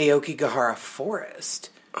Aokigahara Forest.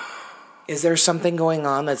 Is there something going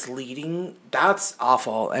on that's leading? That's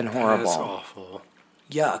awful and horrible. That's awful.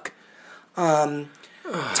 Yuck.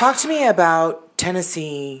 Talk to me about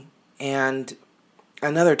Tennessee and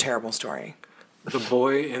another terrible story. The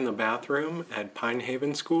boy in the bathroom at Pine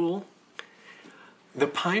Haven School. The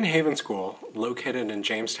Pine Haven School, located in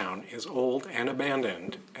Jamestown, is old and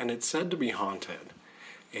abandoned, and it's said to be haunted.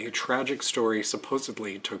 A tragic story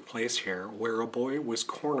supposedly took place here, where a boy was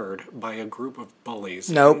cornered by a group of bullies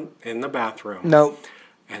in the bathroom. Nope.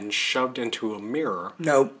 And shoved into a mirror.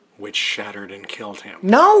 Nope. Which shattered and killed him.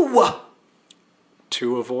 No!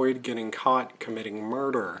 To avoid getting caught committing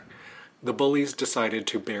murder, the bullies decided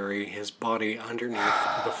to bury his body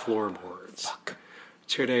underneath the floorboards. Fuck.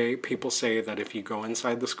 Today, people say that if you go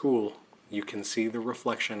inside the school, you can see the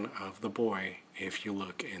reflection of the boy if you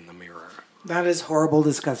look in the mirror. That is horrible,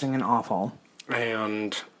 disgusting, and awful.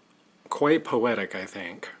 And quite poetic, I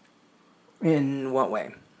think. In what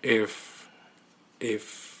way? If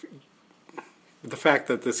the fact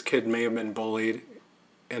that this kid may have been bullied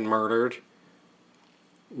and murdered,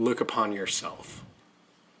 look upon yourself.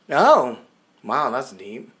 Oh, wow, that's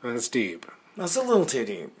deep. That's deep. That's a little too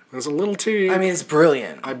deep. It's a little too deep. I mean, it's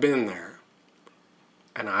brilliant. I've been there.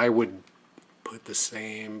 And I would put the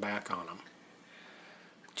same back on them.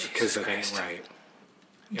 Because it ain't right.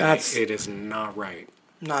 It is not right.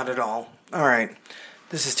 Not at all. All right.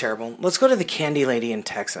 This is terrible. Let's go to the candy lady in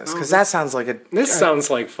Texas, because that sounds like This sounds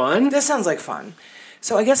like fun. This sounds like fun.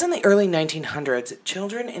 So I guess in the early 1900s,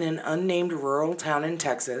 children in an unnamed rural town in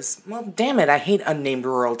Texas... Well, damn it, I hate unnamed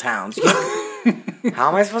rural towns. How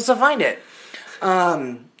am I supposed to find it?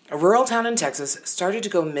 A rural town in Texas started to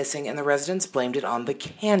go missing, and the residents blamed it on the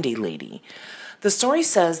candy lady. The story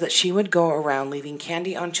says that she would go around leaving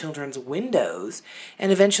candy on children's windows,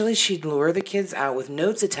 and eventually she'd lure the kids out with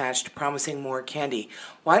notes attached promising more candy.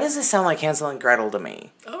 Why does this sound like Hansel and Gretel to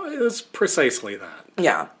me? Oh, it's precisely that.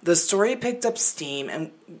 Yeah, the story picked up steam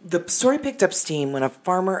when a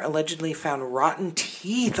farmer allegedly found rotten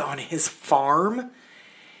teeth on his farm,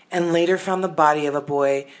 and later found the body of a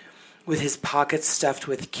boy with his pockets stuffed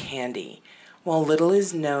with candy. While little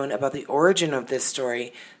is known about the origin of this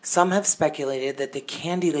story, some have speculated that the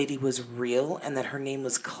candy lady was real and that her name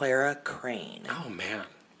was Clara Crane. Oh, man.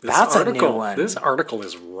 A new one. This article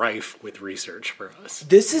is rife with research for us.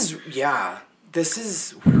 This is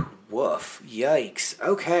woof. Yikes.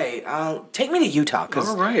 Okay, take me to Utah.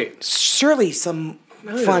 All right. Surely some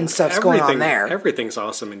fun stuff's going on there. Everything's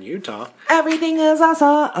awesome in Utah. Everything is awesome.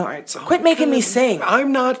 All right, so quit making me sing.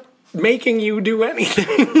 I'm not making you do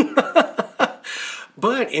anything.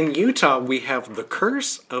 But in Utah, we have the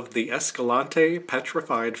curse of the Escalante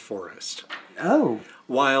Petrified Forest. Oh.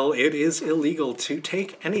 While it is illegal to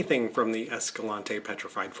take anything from the Escalante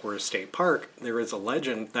Petrified Forest State Park, there is a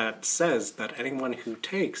legend that says that anyone who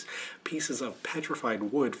takes pieces of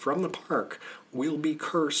petrified wood from the park will be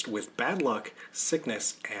cursed with bad luck,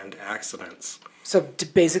 sickness, and accidents. So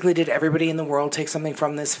basically, did everybody in the world take something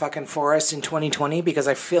from this fucking forest in 2020? Because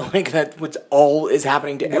I feel like that's what all is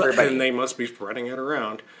happening to everybody. And they must be spreading it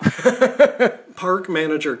around. Park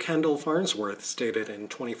manager Kendall Farnsworth stated in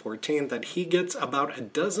 2014 that he gets about a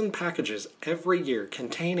dozen packages every year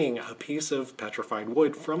containing a piece of petrified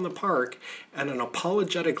wood from the park and an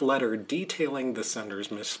apologetic letter detailing the sender's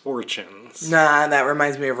misfortunes. Nah, that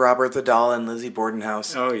reminds me of Robert the Doll and Lizzie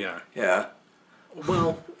Bordenhouse. Oh, yeah. Yeah.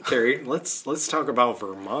 Well, Carrie, let's talk about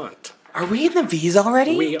Vermont. Are we in the V's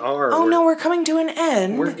already? We are. Oh, no, we're coming to an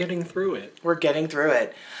end. We're getting through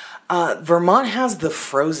it. Vermont has the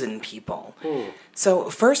frozen people. Ooh. So,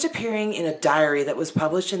 first appearing in a diary that was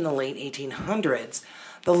published in the late 1800s,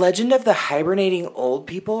 the legend of the hibernating old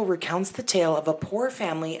people recounts the tale of a poor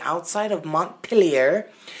family outside of Montpelier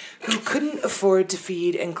who couldn't afford to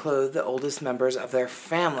feed and clothe the oldest members of their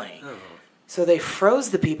family. Oh. So they froze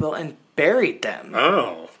the people and buried them.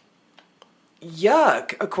 Oh.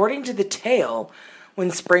 Yuck. According to the tale,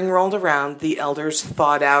 when spring rolled around, the elders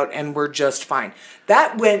thawed out and were just fine.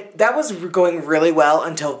 That was going really well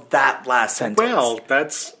until that last sentence. Well,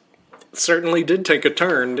 that's certainly did take a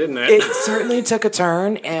turn, didn't it? It certainly took a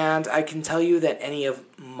turn, and I can tell you that any of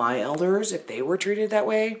my elders, if they were treated that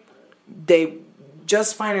way, they,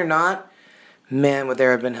 just fine or not, man, would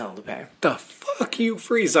there have been hell to pay. The fuck you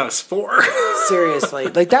freeze us for? Seriously.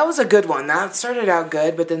 Like, that was a good one. That started out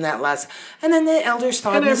good, but then that last... And then the elders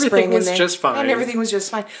thawed in the spring. And everything was just fine. And everything was just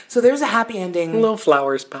fine. So there's a happy ending. Little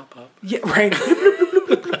flowers pop up. Yeah, right.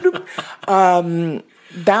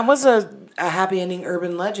 That was a happy ending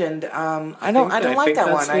urban legend. I don't like that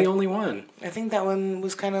one. That's the only one. I think that one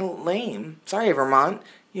was kind of lame. Sorry, Vermont.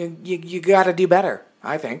 You got to do better,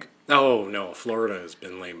 I think. Oh, no. Florida has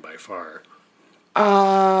been lame by far.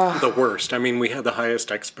 The worst. I mean, we had the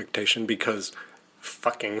highest expectation because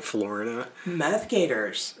fucking Florida. Meth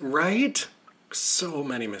gators. Right? So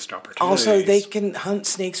many missed opportunities. Also, they can hunt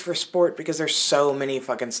snakes for sport because there's so many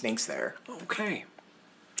fucking snakes there. Okay.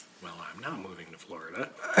 Well, I'm not moving to Florida.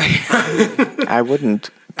 I wouldn't.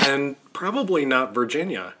 And probably not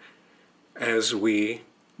Virginia, as we...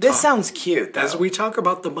 This sounds cute, though. As we talk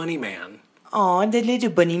about the Bunny Man. Aw, the little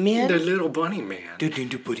bunny man. The little bunny man. The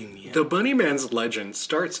little bunny man. The bunny man's legend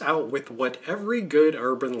starts out with what every good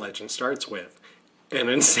urban legend starts with. An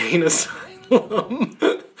insane asylum.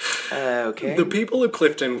 Okay. The people of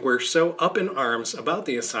Clifton were so up in arms about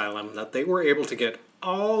the asylum that they were able to get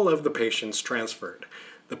all of the patients transferred.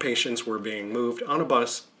 The patients were being moved on a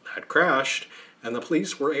bus that crashed, and the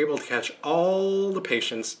police were able to catch all the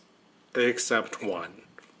patients except one.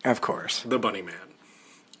 Of course. The bunny man.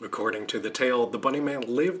 According to the tale, the bunny man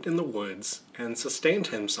lived in the woods and sustained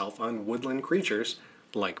himself on woodland creatures,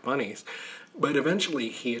 like bunnies, But eventually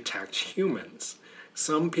he attacked humans.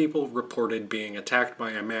 Some people reported being attacked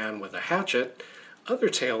by a man with a hatchet. Other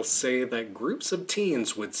tales say that groups of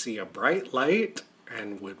teens would see a bright light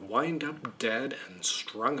and would wind up dead and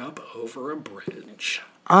strung up over a bridge.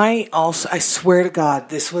 I swear to God,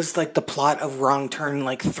 this was like the plot of Wrong Turn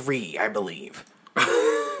 3, I believe.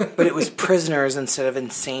 But it was prisoners instead of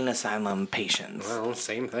insane asylum patients. Well,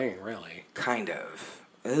 same thing, really. Kind of.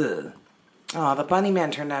 Ugh. Oh, the bunny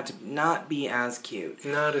man turned out to not be as cute.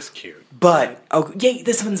 Not as cute. But, oh, yay,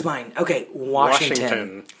 this one's mine. Okay,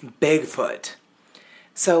 Washington. Bigfoot.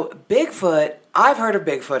 So, Bigfoot, I've heard of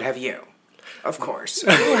Bigfoot, have you? Of course. Who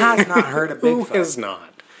has not heard of Bigfoot? Who has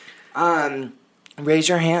not? Raise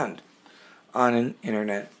your hand on an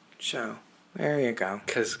internet show. There you go.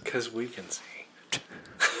 Because we can see.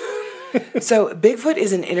 So, Bigfoot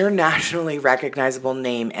is an internationally recognizable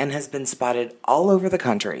name and has been spotted all over the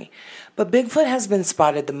country. But Bigfoot has been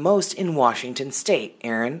spotted the most in Washington state.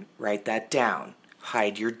 Aaron, write that down.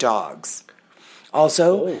 Hide your dogs.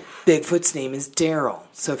 Also, Bigfoot's name is Daryl.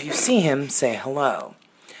 So if you see him, say hello.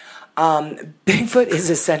 Bigfoot is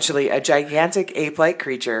essentially a gigantic ape-like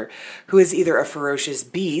creature who is either a ferocious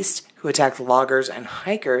beast who attacked loggers and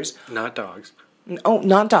hikers. Not dogs. Oh,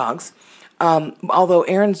 not dogs. Although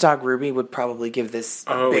Aaron's dog Ruby would probably give this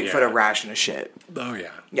Bigfoot a ration of shit. Oh, yeah.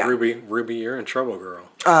 Yeah. Ruby, you're in trouble, girl.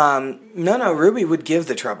 No, Ruby would give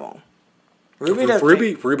the trouble. Ruby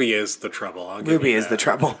is the trouble. Ruby is the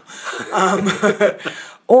trouble.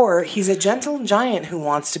 Or he's a gentle giant who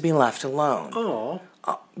wants to be left alone. Oh.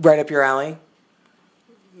 Right up your alley?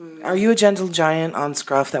 Are you a gentle giant on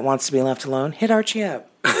Scruff that wants to be left alone? Hit Archie up.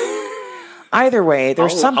 Either way,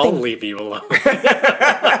 there's something... I'll leave you alone.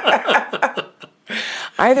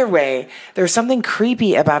 Either way, there's something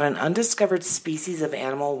creepy about an undiscovered species of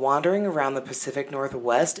animal wandering around the Pacific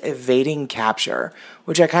Northwest evading capture,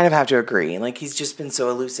 which I kind of have to agree. Like, he's just been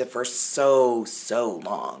so elusive for so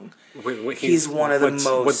long. He's one of the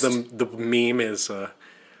most... The meme is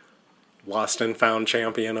lost and found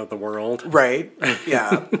champion of the world. Right,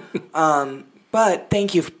 yeah. But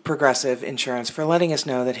thank you, Progressive Insurance, for letting us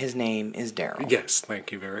know that his name is Daryl. Yes,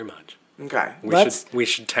 thank you very much. Okay. We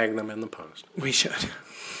should tag them in the post. We should.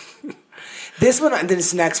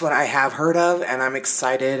 This next one I have heard of, and I'm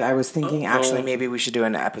excited. I was thinking, actually, maybe we should do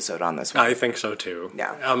an episode on this one. I think so, too.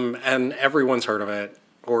 Yeah. And everyone's heard of it,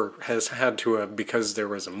 or has had to have, because there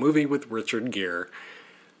was a movie with Richard Gere,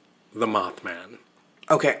 The Mothman.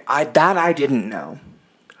 Okay, I didn't know.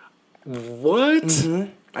 What?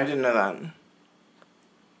 Mm-hmm. I didn't know that.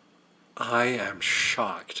 I am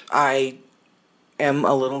shocked. I am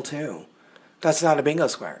a little, too. That's not a bingo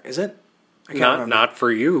square, is it? Not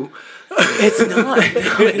for you. It's not.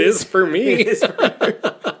 It is for me. It is for me.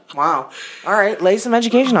 Wow. All right, lay some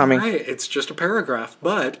education on me. Right, it's just a paragraph.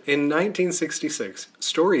 But in 1966,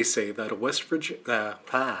 stories say that West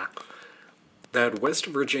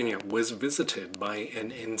Virginia was visited by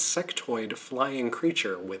an insectoid flying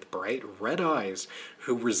creature with bright red eyes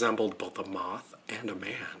who resembled both a moth and a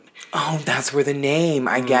man. Oh, that's where the name,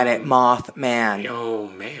 I get it, Mothman. Oh,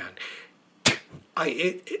 man.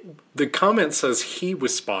 The comment says he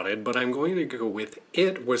was spotted, but I'm going to go with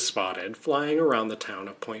it was spotted flying around the town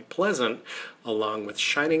of Point Pleasant, along with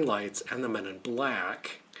shining lights and the men in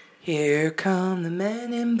black. Here come the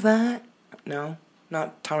men in black. No,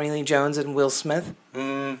 not Tommy Lee Jones and Will Smith.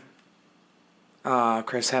 Chris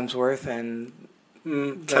Hemsworth and...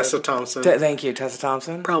 Tessa Thompson. Thank you, Tessa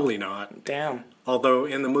Thompson. Probably not. Damn. Although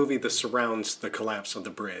in the movie, this surrounds the collapse of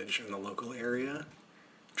the bridge in the local area,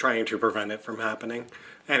 trying to prevent it from happening.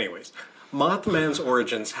 Anyways, Mothman's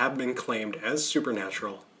origins have been claimed as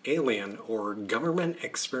supernatural, alien, or government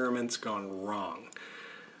experiments gone wrong.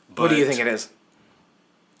 But what do you think it is?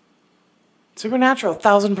 Supernatural,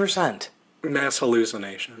 1,000%. Mass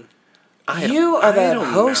hallucination. You are the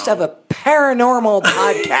host of a paranormal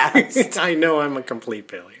podcast. I know I'm a complete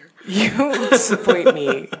failure. You disappoint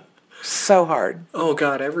me so hard. Oh,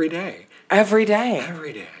 God, every day. Every day.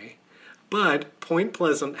 Every day. But Point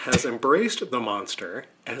Pleasant has embraced the monster,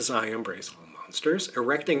 as I embrace all monsters,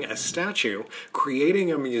 erecting a statue,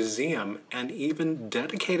 creating a museum, and even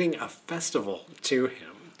dedicating a festival to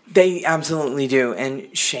him. They absolutely do.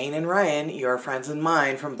 And Shane and Ryan, your friends and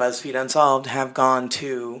mine from BuzzFeed Unsolved, have gone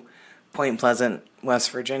to Point Pleasant,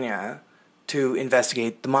 West Virginia, to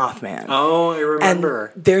investigate the Mothman. Oh, I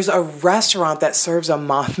remember. And there's a restaurant that serves a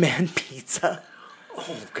Mothman pizza.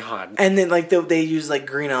 Oh, God. And then, they use,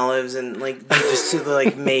 green olives and, just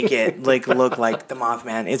to, make it, look like the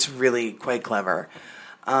Mothman. It's really quite clever.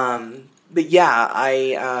 But,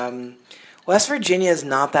 yeah, West Virginia is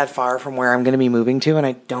not that far from where I'm going to be moving to, and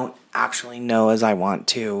I don't actually know as I want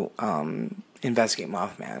to investigate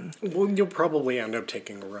Mothman. Well, you'll probably end up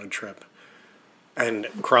taking a road trip and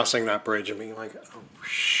crossing that bridge and being like, oh,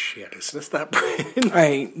 shit, is this that bridge?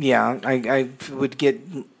 I would get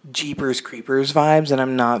Jeepers Creepers vibes, and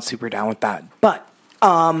I'm not super down with that. But,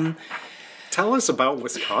 tell us about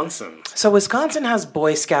Wisconsin. So Wisconsin has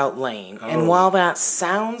Boy Scout Lane, and while that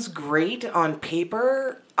sounds great on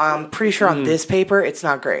paper, I'm pretty sure on this paper it's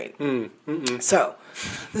not great. So,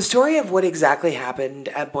 the story of what exactly happened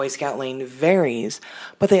at Boy Scout Lane varies,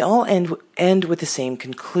 but they all end with the same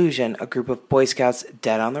conclusion: a group of Boy Scouts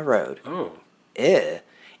dead on the road. Oh.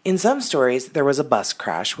 In some stories, there was a bus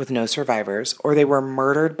crash with no survivors, or they were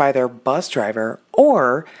murdered by their bus driver,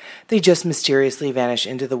 or they just mysteriously vanish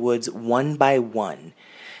into the woods one by one.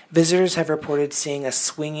 Visitors have reported seeing a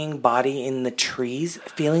swinging body in the trees,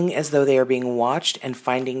 feeling as though they are being watched, and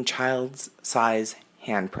finding child's-size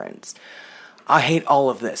handprints. I hate all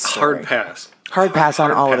of this story. Hard pass. Hard pass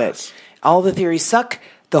on all of it. All the theories suck.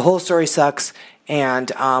 The whole story sucks.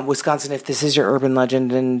 And Wisconsin, if this is your urban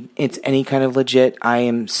legend and it's any kind of legit, I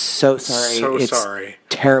am so sorry. Sorry.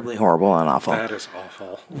 Terribly horrible and awful. That is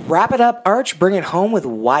awful. Wrap it up, Arch. Bring it home with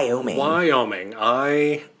Wyoming.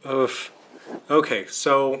 Okay,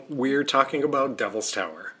 so we're talking about Devil's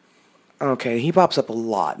Tower. Okay, he pops up a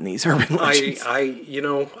lot in these urban legends.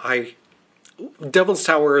 Devil's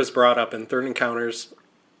Tower is brought up in Third Encounters,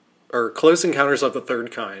 or Close Encounters of the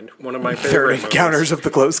Third Kind, one of my favorite Third Encounters of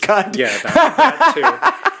the Close Kind? Yeah,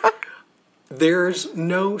 that too. There's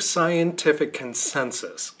no scientific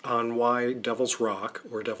consensus on why Devil's Rock,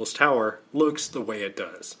 or Devil's Tower, looks the way it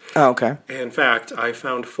does. Oh, okay. In fact, I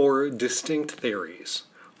found 4 distinct theories.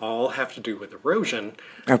 All have to do with erosion.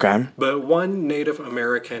 Okay. But one Native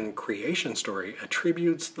American creation story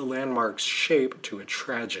attributes the landmark's shape to a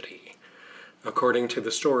tragedy. According to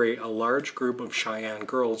the story, a large group of Cheyenne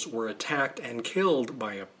girls were attacked and killed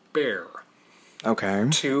by a bear. Okay.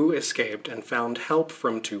 2 escaped and found help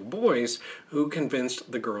from 2 boys who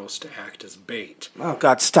convinced the girls to act as bait. Oh,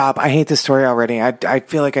 God, stop. I hate this story already. I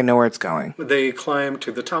feel like I know where it's going. They climbed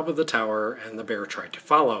to the top of the tower, and the bear tried to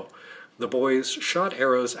follow. The boys shot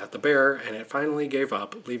arrows at the bear, and it finally gave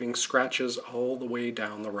up, leaving scratches all the way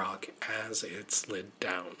down the rock as it slid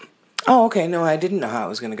down. Oh, okay. No, I didn't know how it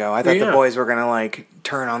was going to go. I thought the boys were going to, like,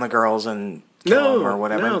 turn on the girls and kill them or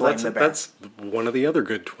whatever and blame the bear. That's one of the other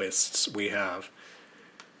good twists we have.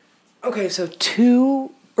 Okay, so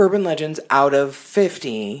 2 urban legends out of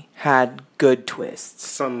 50 had good twists.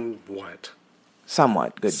 Somewhat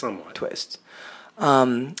good twists.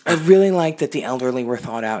 I really like that the elderly were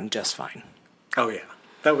thought out and just fine. Oh, yeah.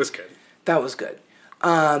 That was good. That was good.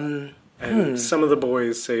 And some of the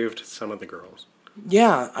boys saved some of the girls.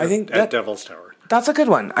 Yeah, I think at Devil's Tower. That's a good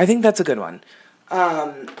one. I think that's a good one.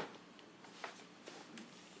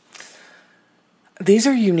 These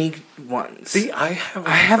are unique ones. See, I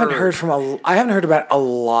haven't heard about a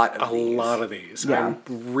lot of these. A lot of these. Yeah.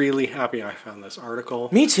 I'm really happy I found this article.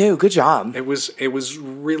 Me too. Good job. It was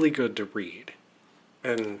really good to read,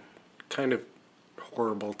 and kind of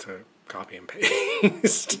horrible to copy and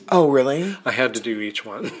paste. Oh, really? I had to do each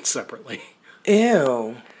one separately.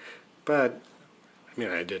 Ew. But I mean,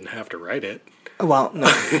 I didn't have to write it. Well, no.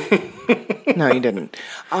 No, you didn't.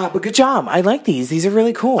 But good job. I like these. These are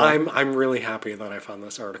really cool. I'm really happy that I found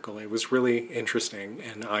this article. It was really interesting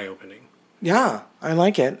and eye-opening. Yeah, I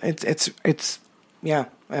like it. It's yeah,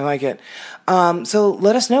 I like it. So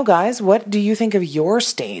let us know, guys. What do you think of your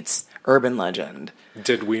state's urban legend?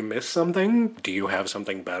 Did we miss something? Do you have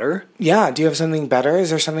something better? Yeah, do you have something better? Is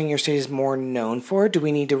there something your state is more known for? Do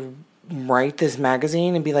we need to write this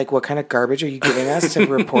magazine and be like, what kind of garbage are you giving us to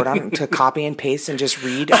report on, to copy and paste and just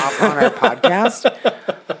read off on our podcast?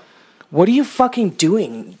 What are you fucking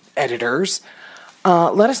doing, editors?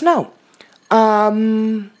 Let us know.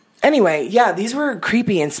 Anyway, yeah, these were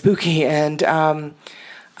creepy and spooky, and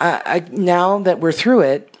I now that we're through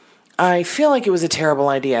it, I feel like it was a terrible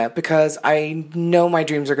idea because I know my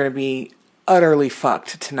dreams are going to be utterly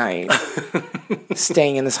fucked tonight.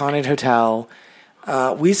 Staying in this haunted hotel.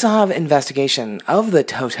 We still have investigation of the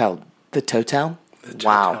hotel. The total?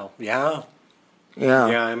 Wow. Yeah. Yeah.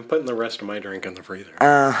 Yeah, I'm putting the rest of my drink in the freezer.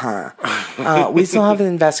 We still have an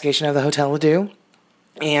investigation of the hotel to do.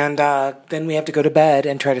 And then we have to go to bed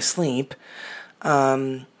and try to sleep.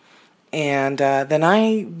 And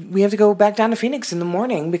then we have to go back down to Phoenix in the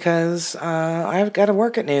morning because I've got to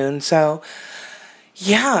work at noon. So,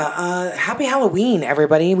 yeah, happy Halloween,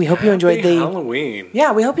 everybody. We hope you enjoyed Halloween.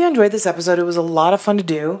 Yeah, we hope you enjoyed this episode. It was a lot of fun to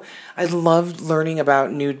do. I loved learning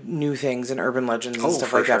about new things and urban legends and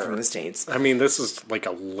stuff like that from the States. I mean, this is like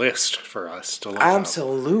a list for us to look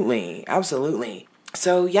Absolutely.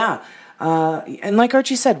 So yeah, and like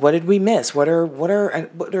Archie said, what did we miss? What are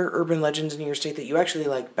urban legends in your state that you actually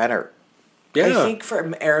like better? Yeah. I think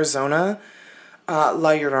from Arizona, La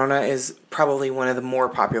Llorona is probably one of the more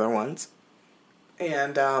popular ones.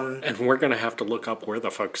 And we're going to have to look up where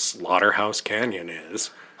the fuck Slaughterhouse Canyon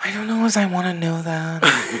is. I don't know as I want to know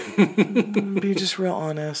that. Be just real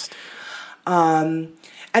honest.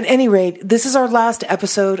 At any rate, this is our last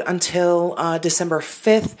episode until December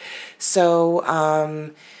 5th.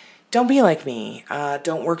 So don't be like me.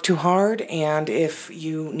 Don't work too hard. And if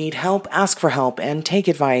you need help, ask for help and take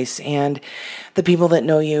advice. And the people that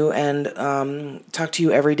know you and talk to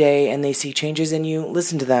you every day and they see changes in you,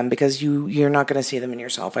 listen to them because you're not going to see them in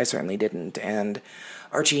yourself. I certainly didn't. And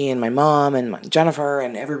Archie and my mom and Jennifer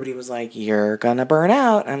and everybody was like, you're going to burn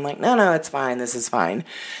out. And I'm like, no, it's fine. This is fine.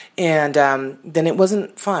 And then it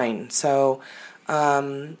wasn't fine. So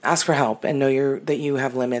ask for help and know that you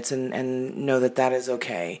have limits and know that is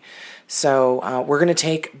okay. So we're going to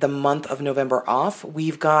take the month of November off.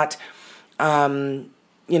 We've got, we're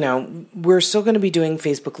still going to be doing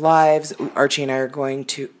Facebook Lives. Archie and I are going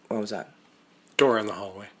to, what was that? Door in the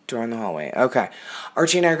hallway. Door in the hallway. Okay.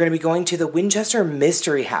 Archie and I are going to be going to the Winchester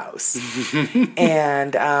Mystery House.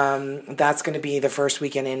 And that's going to be the first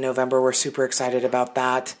weekend in November. We're super excited about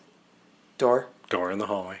that. Door in the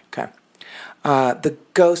hallway. Okay. The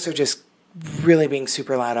ghosts are just really being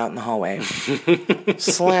super loud out in the hallway.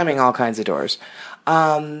 Slamming all kinds of doors.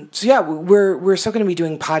 So yeah, we're still going to be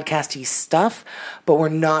doing podcasty stuff, but we're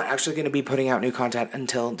not actually going to be putting out new content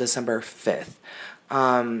until December 5th.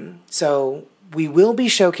 So we will be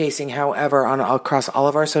showcasing, however, across all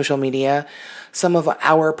of our social media, some of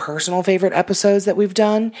our personal favorite episodes that we've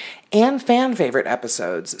done and fan favorite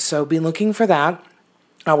episodes. So be looking for that.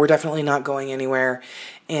 We're definitely not going anywhere.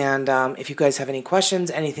 And if you guys have any questions,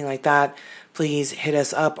 anything like that, please hit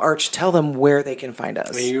us up. Arch, tell them where they can find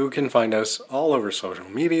us. You can find us all over social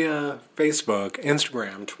media, Facebook,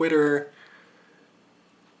 Instagram, Twitter.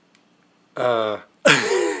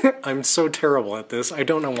 I'm so terrible at this. I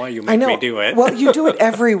don't know why you make me do it. Well, you do it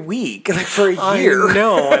every week, like for a year. I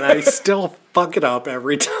know, and I still fuck it up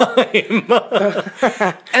every time.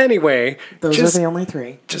 Anyway. Those are the only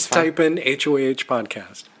three. Just type in HOH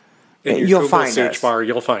Podcast. In your you'll Google find search us. bar,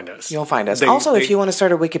 you'll find us. You'll find us. If you want to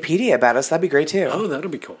start a Wikipedia about us, that'd be great too. Oh, that'll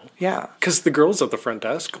be cool. Yeah. Because the girls at the front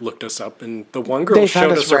desk looked us up, and the one girl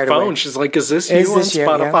showed us her phone. Away. She's like, is this you on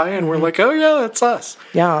Spotify? Yeah. And we're like, oh, yeah, that's us.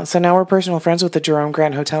 Yeah, so now we're personal friends with the Jerome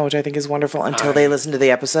Grand Hotel, which I think is wonderful, until they listen to the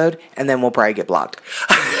episode, and then we'll probably get blocked.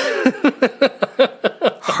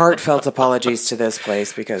 Heartfelt apologies to this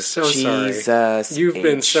place because Jesus. Sorry. You've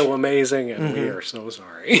been so amazing, and we are so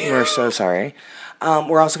sorry. We're so sorry.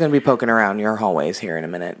 We're also going to be poking around your hallways here in a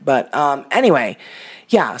minute. But anyway,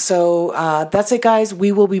 yeah, so that's it, guys.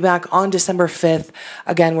 We will be back on December 5th.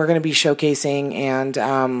 Again, we're going to be showcasing and,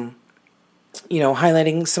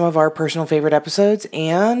 highlighting some of our personal favorite episodes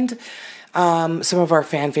and some of our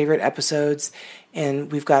fan favorite episodes.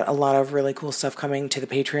 And we've got a lot of really cool stuff coming to the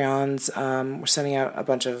Patreons. We're sending out a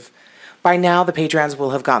bunch of... By now, the Patreons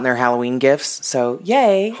will have gotten their Halloween gifts, so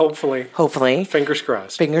yay. Hopefully. Fingers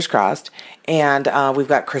crossed. And we've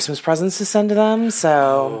got Christmas presents to send to them,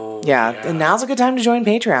 so yeah. And now's a good time to join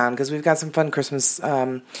Patreon, because we've got some fun Christmas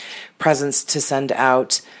presents to send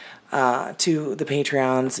out to the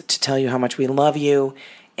Patreons to tell you how much we love you.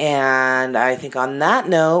 And I think on that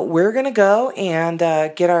note, we're going to go and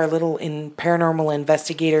get our little paranormal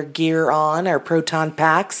investigator gear on, our proton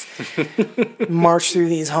packs, march through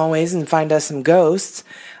these hallways and find us some ghosts.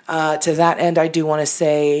 To that end, I do want to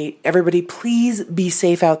say, everybody, please be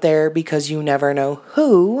safe out there because you never know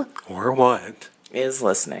who or what is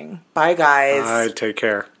listening. Bye, guys. Take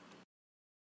care.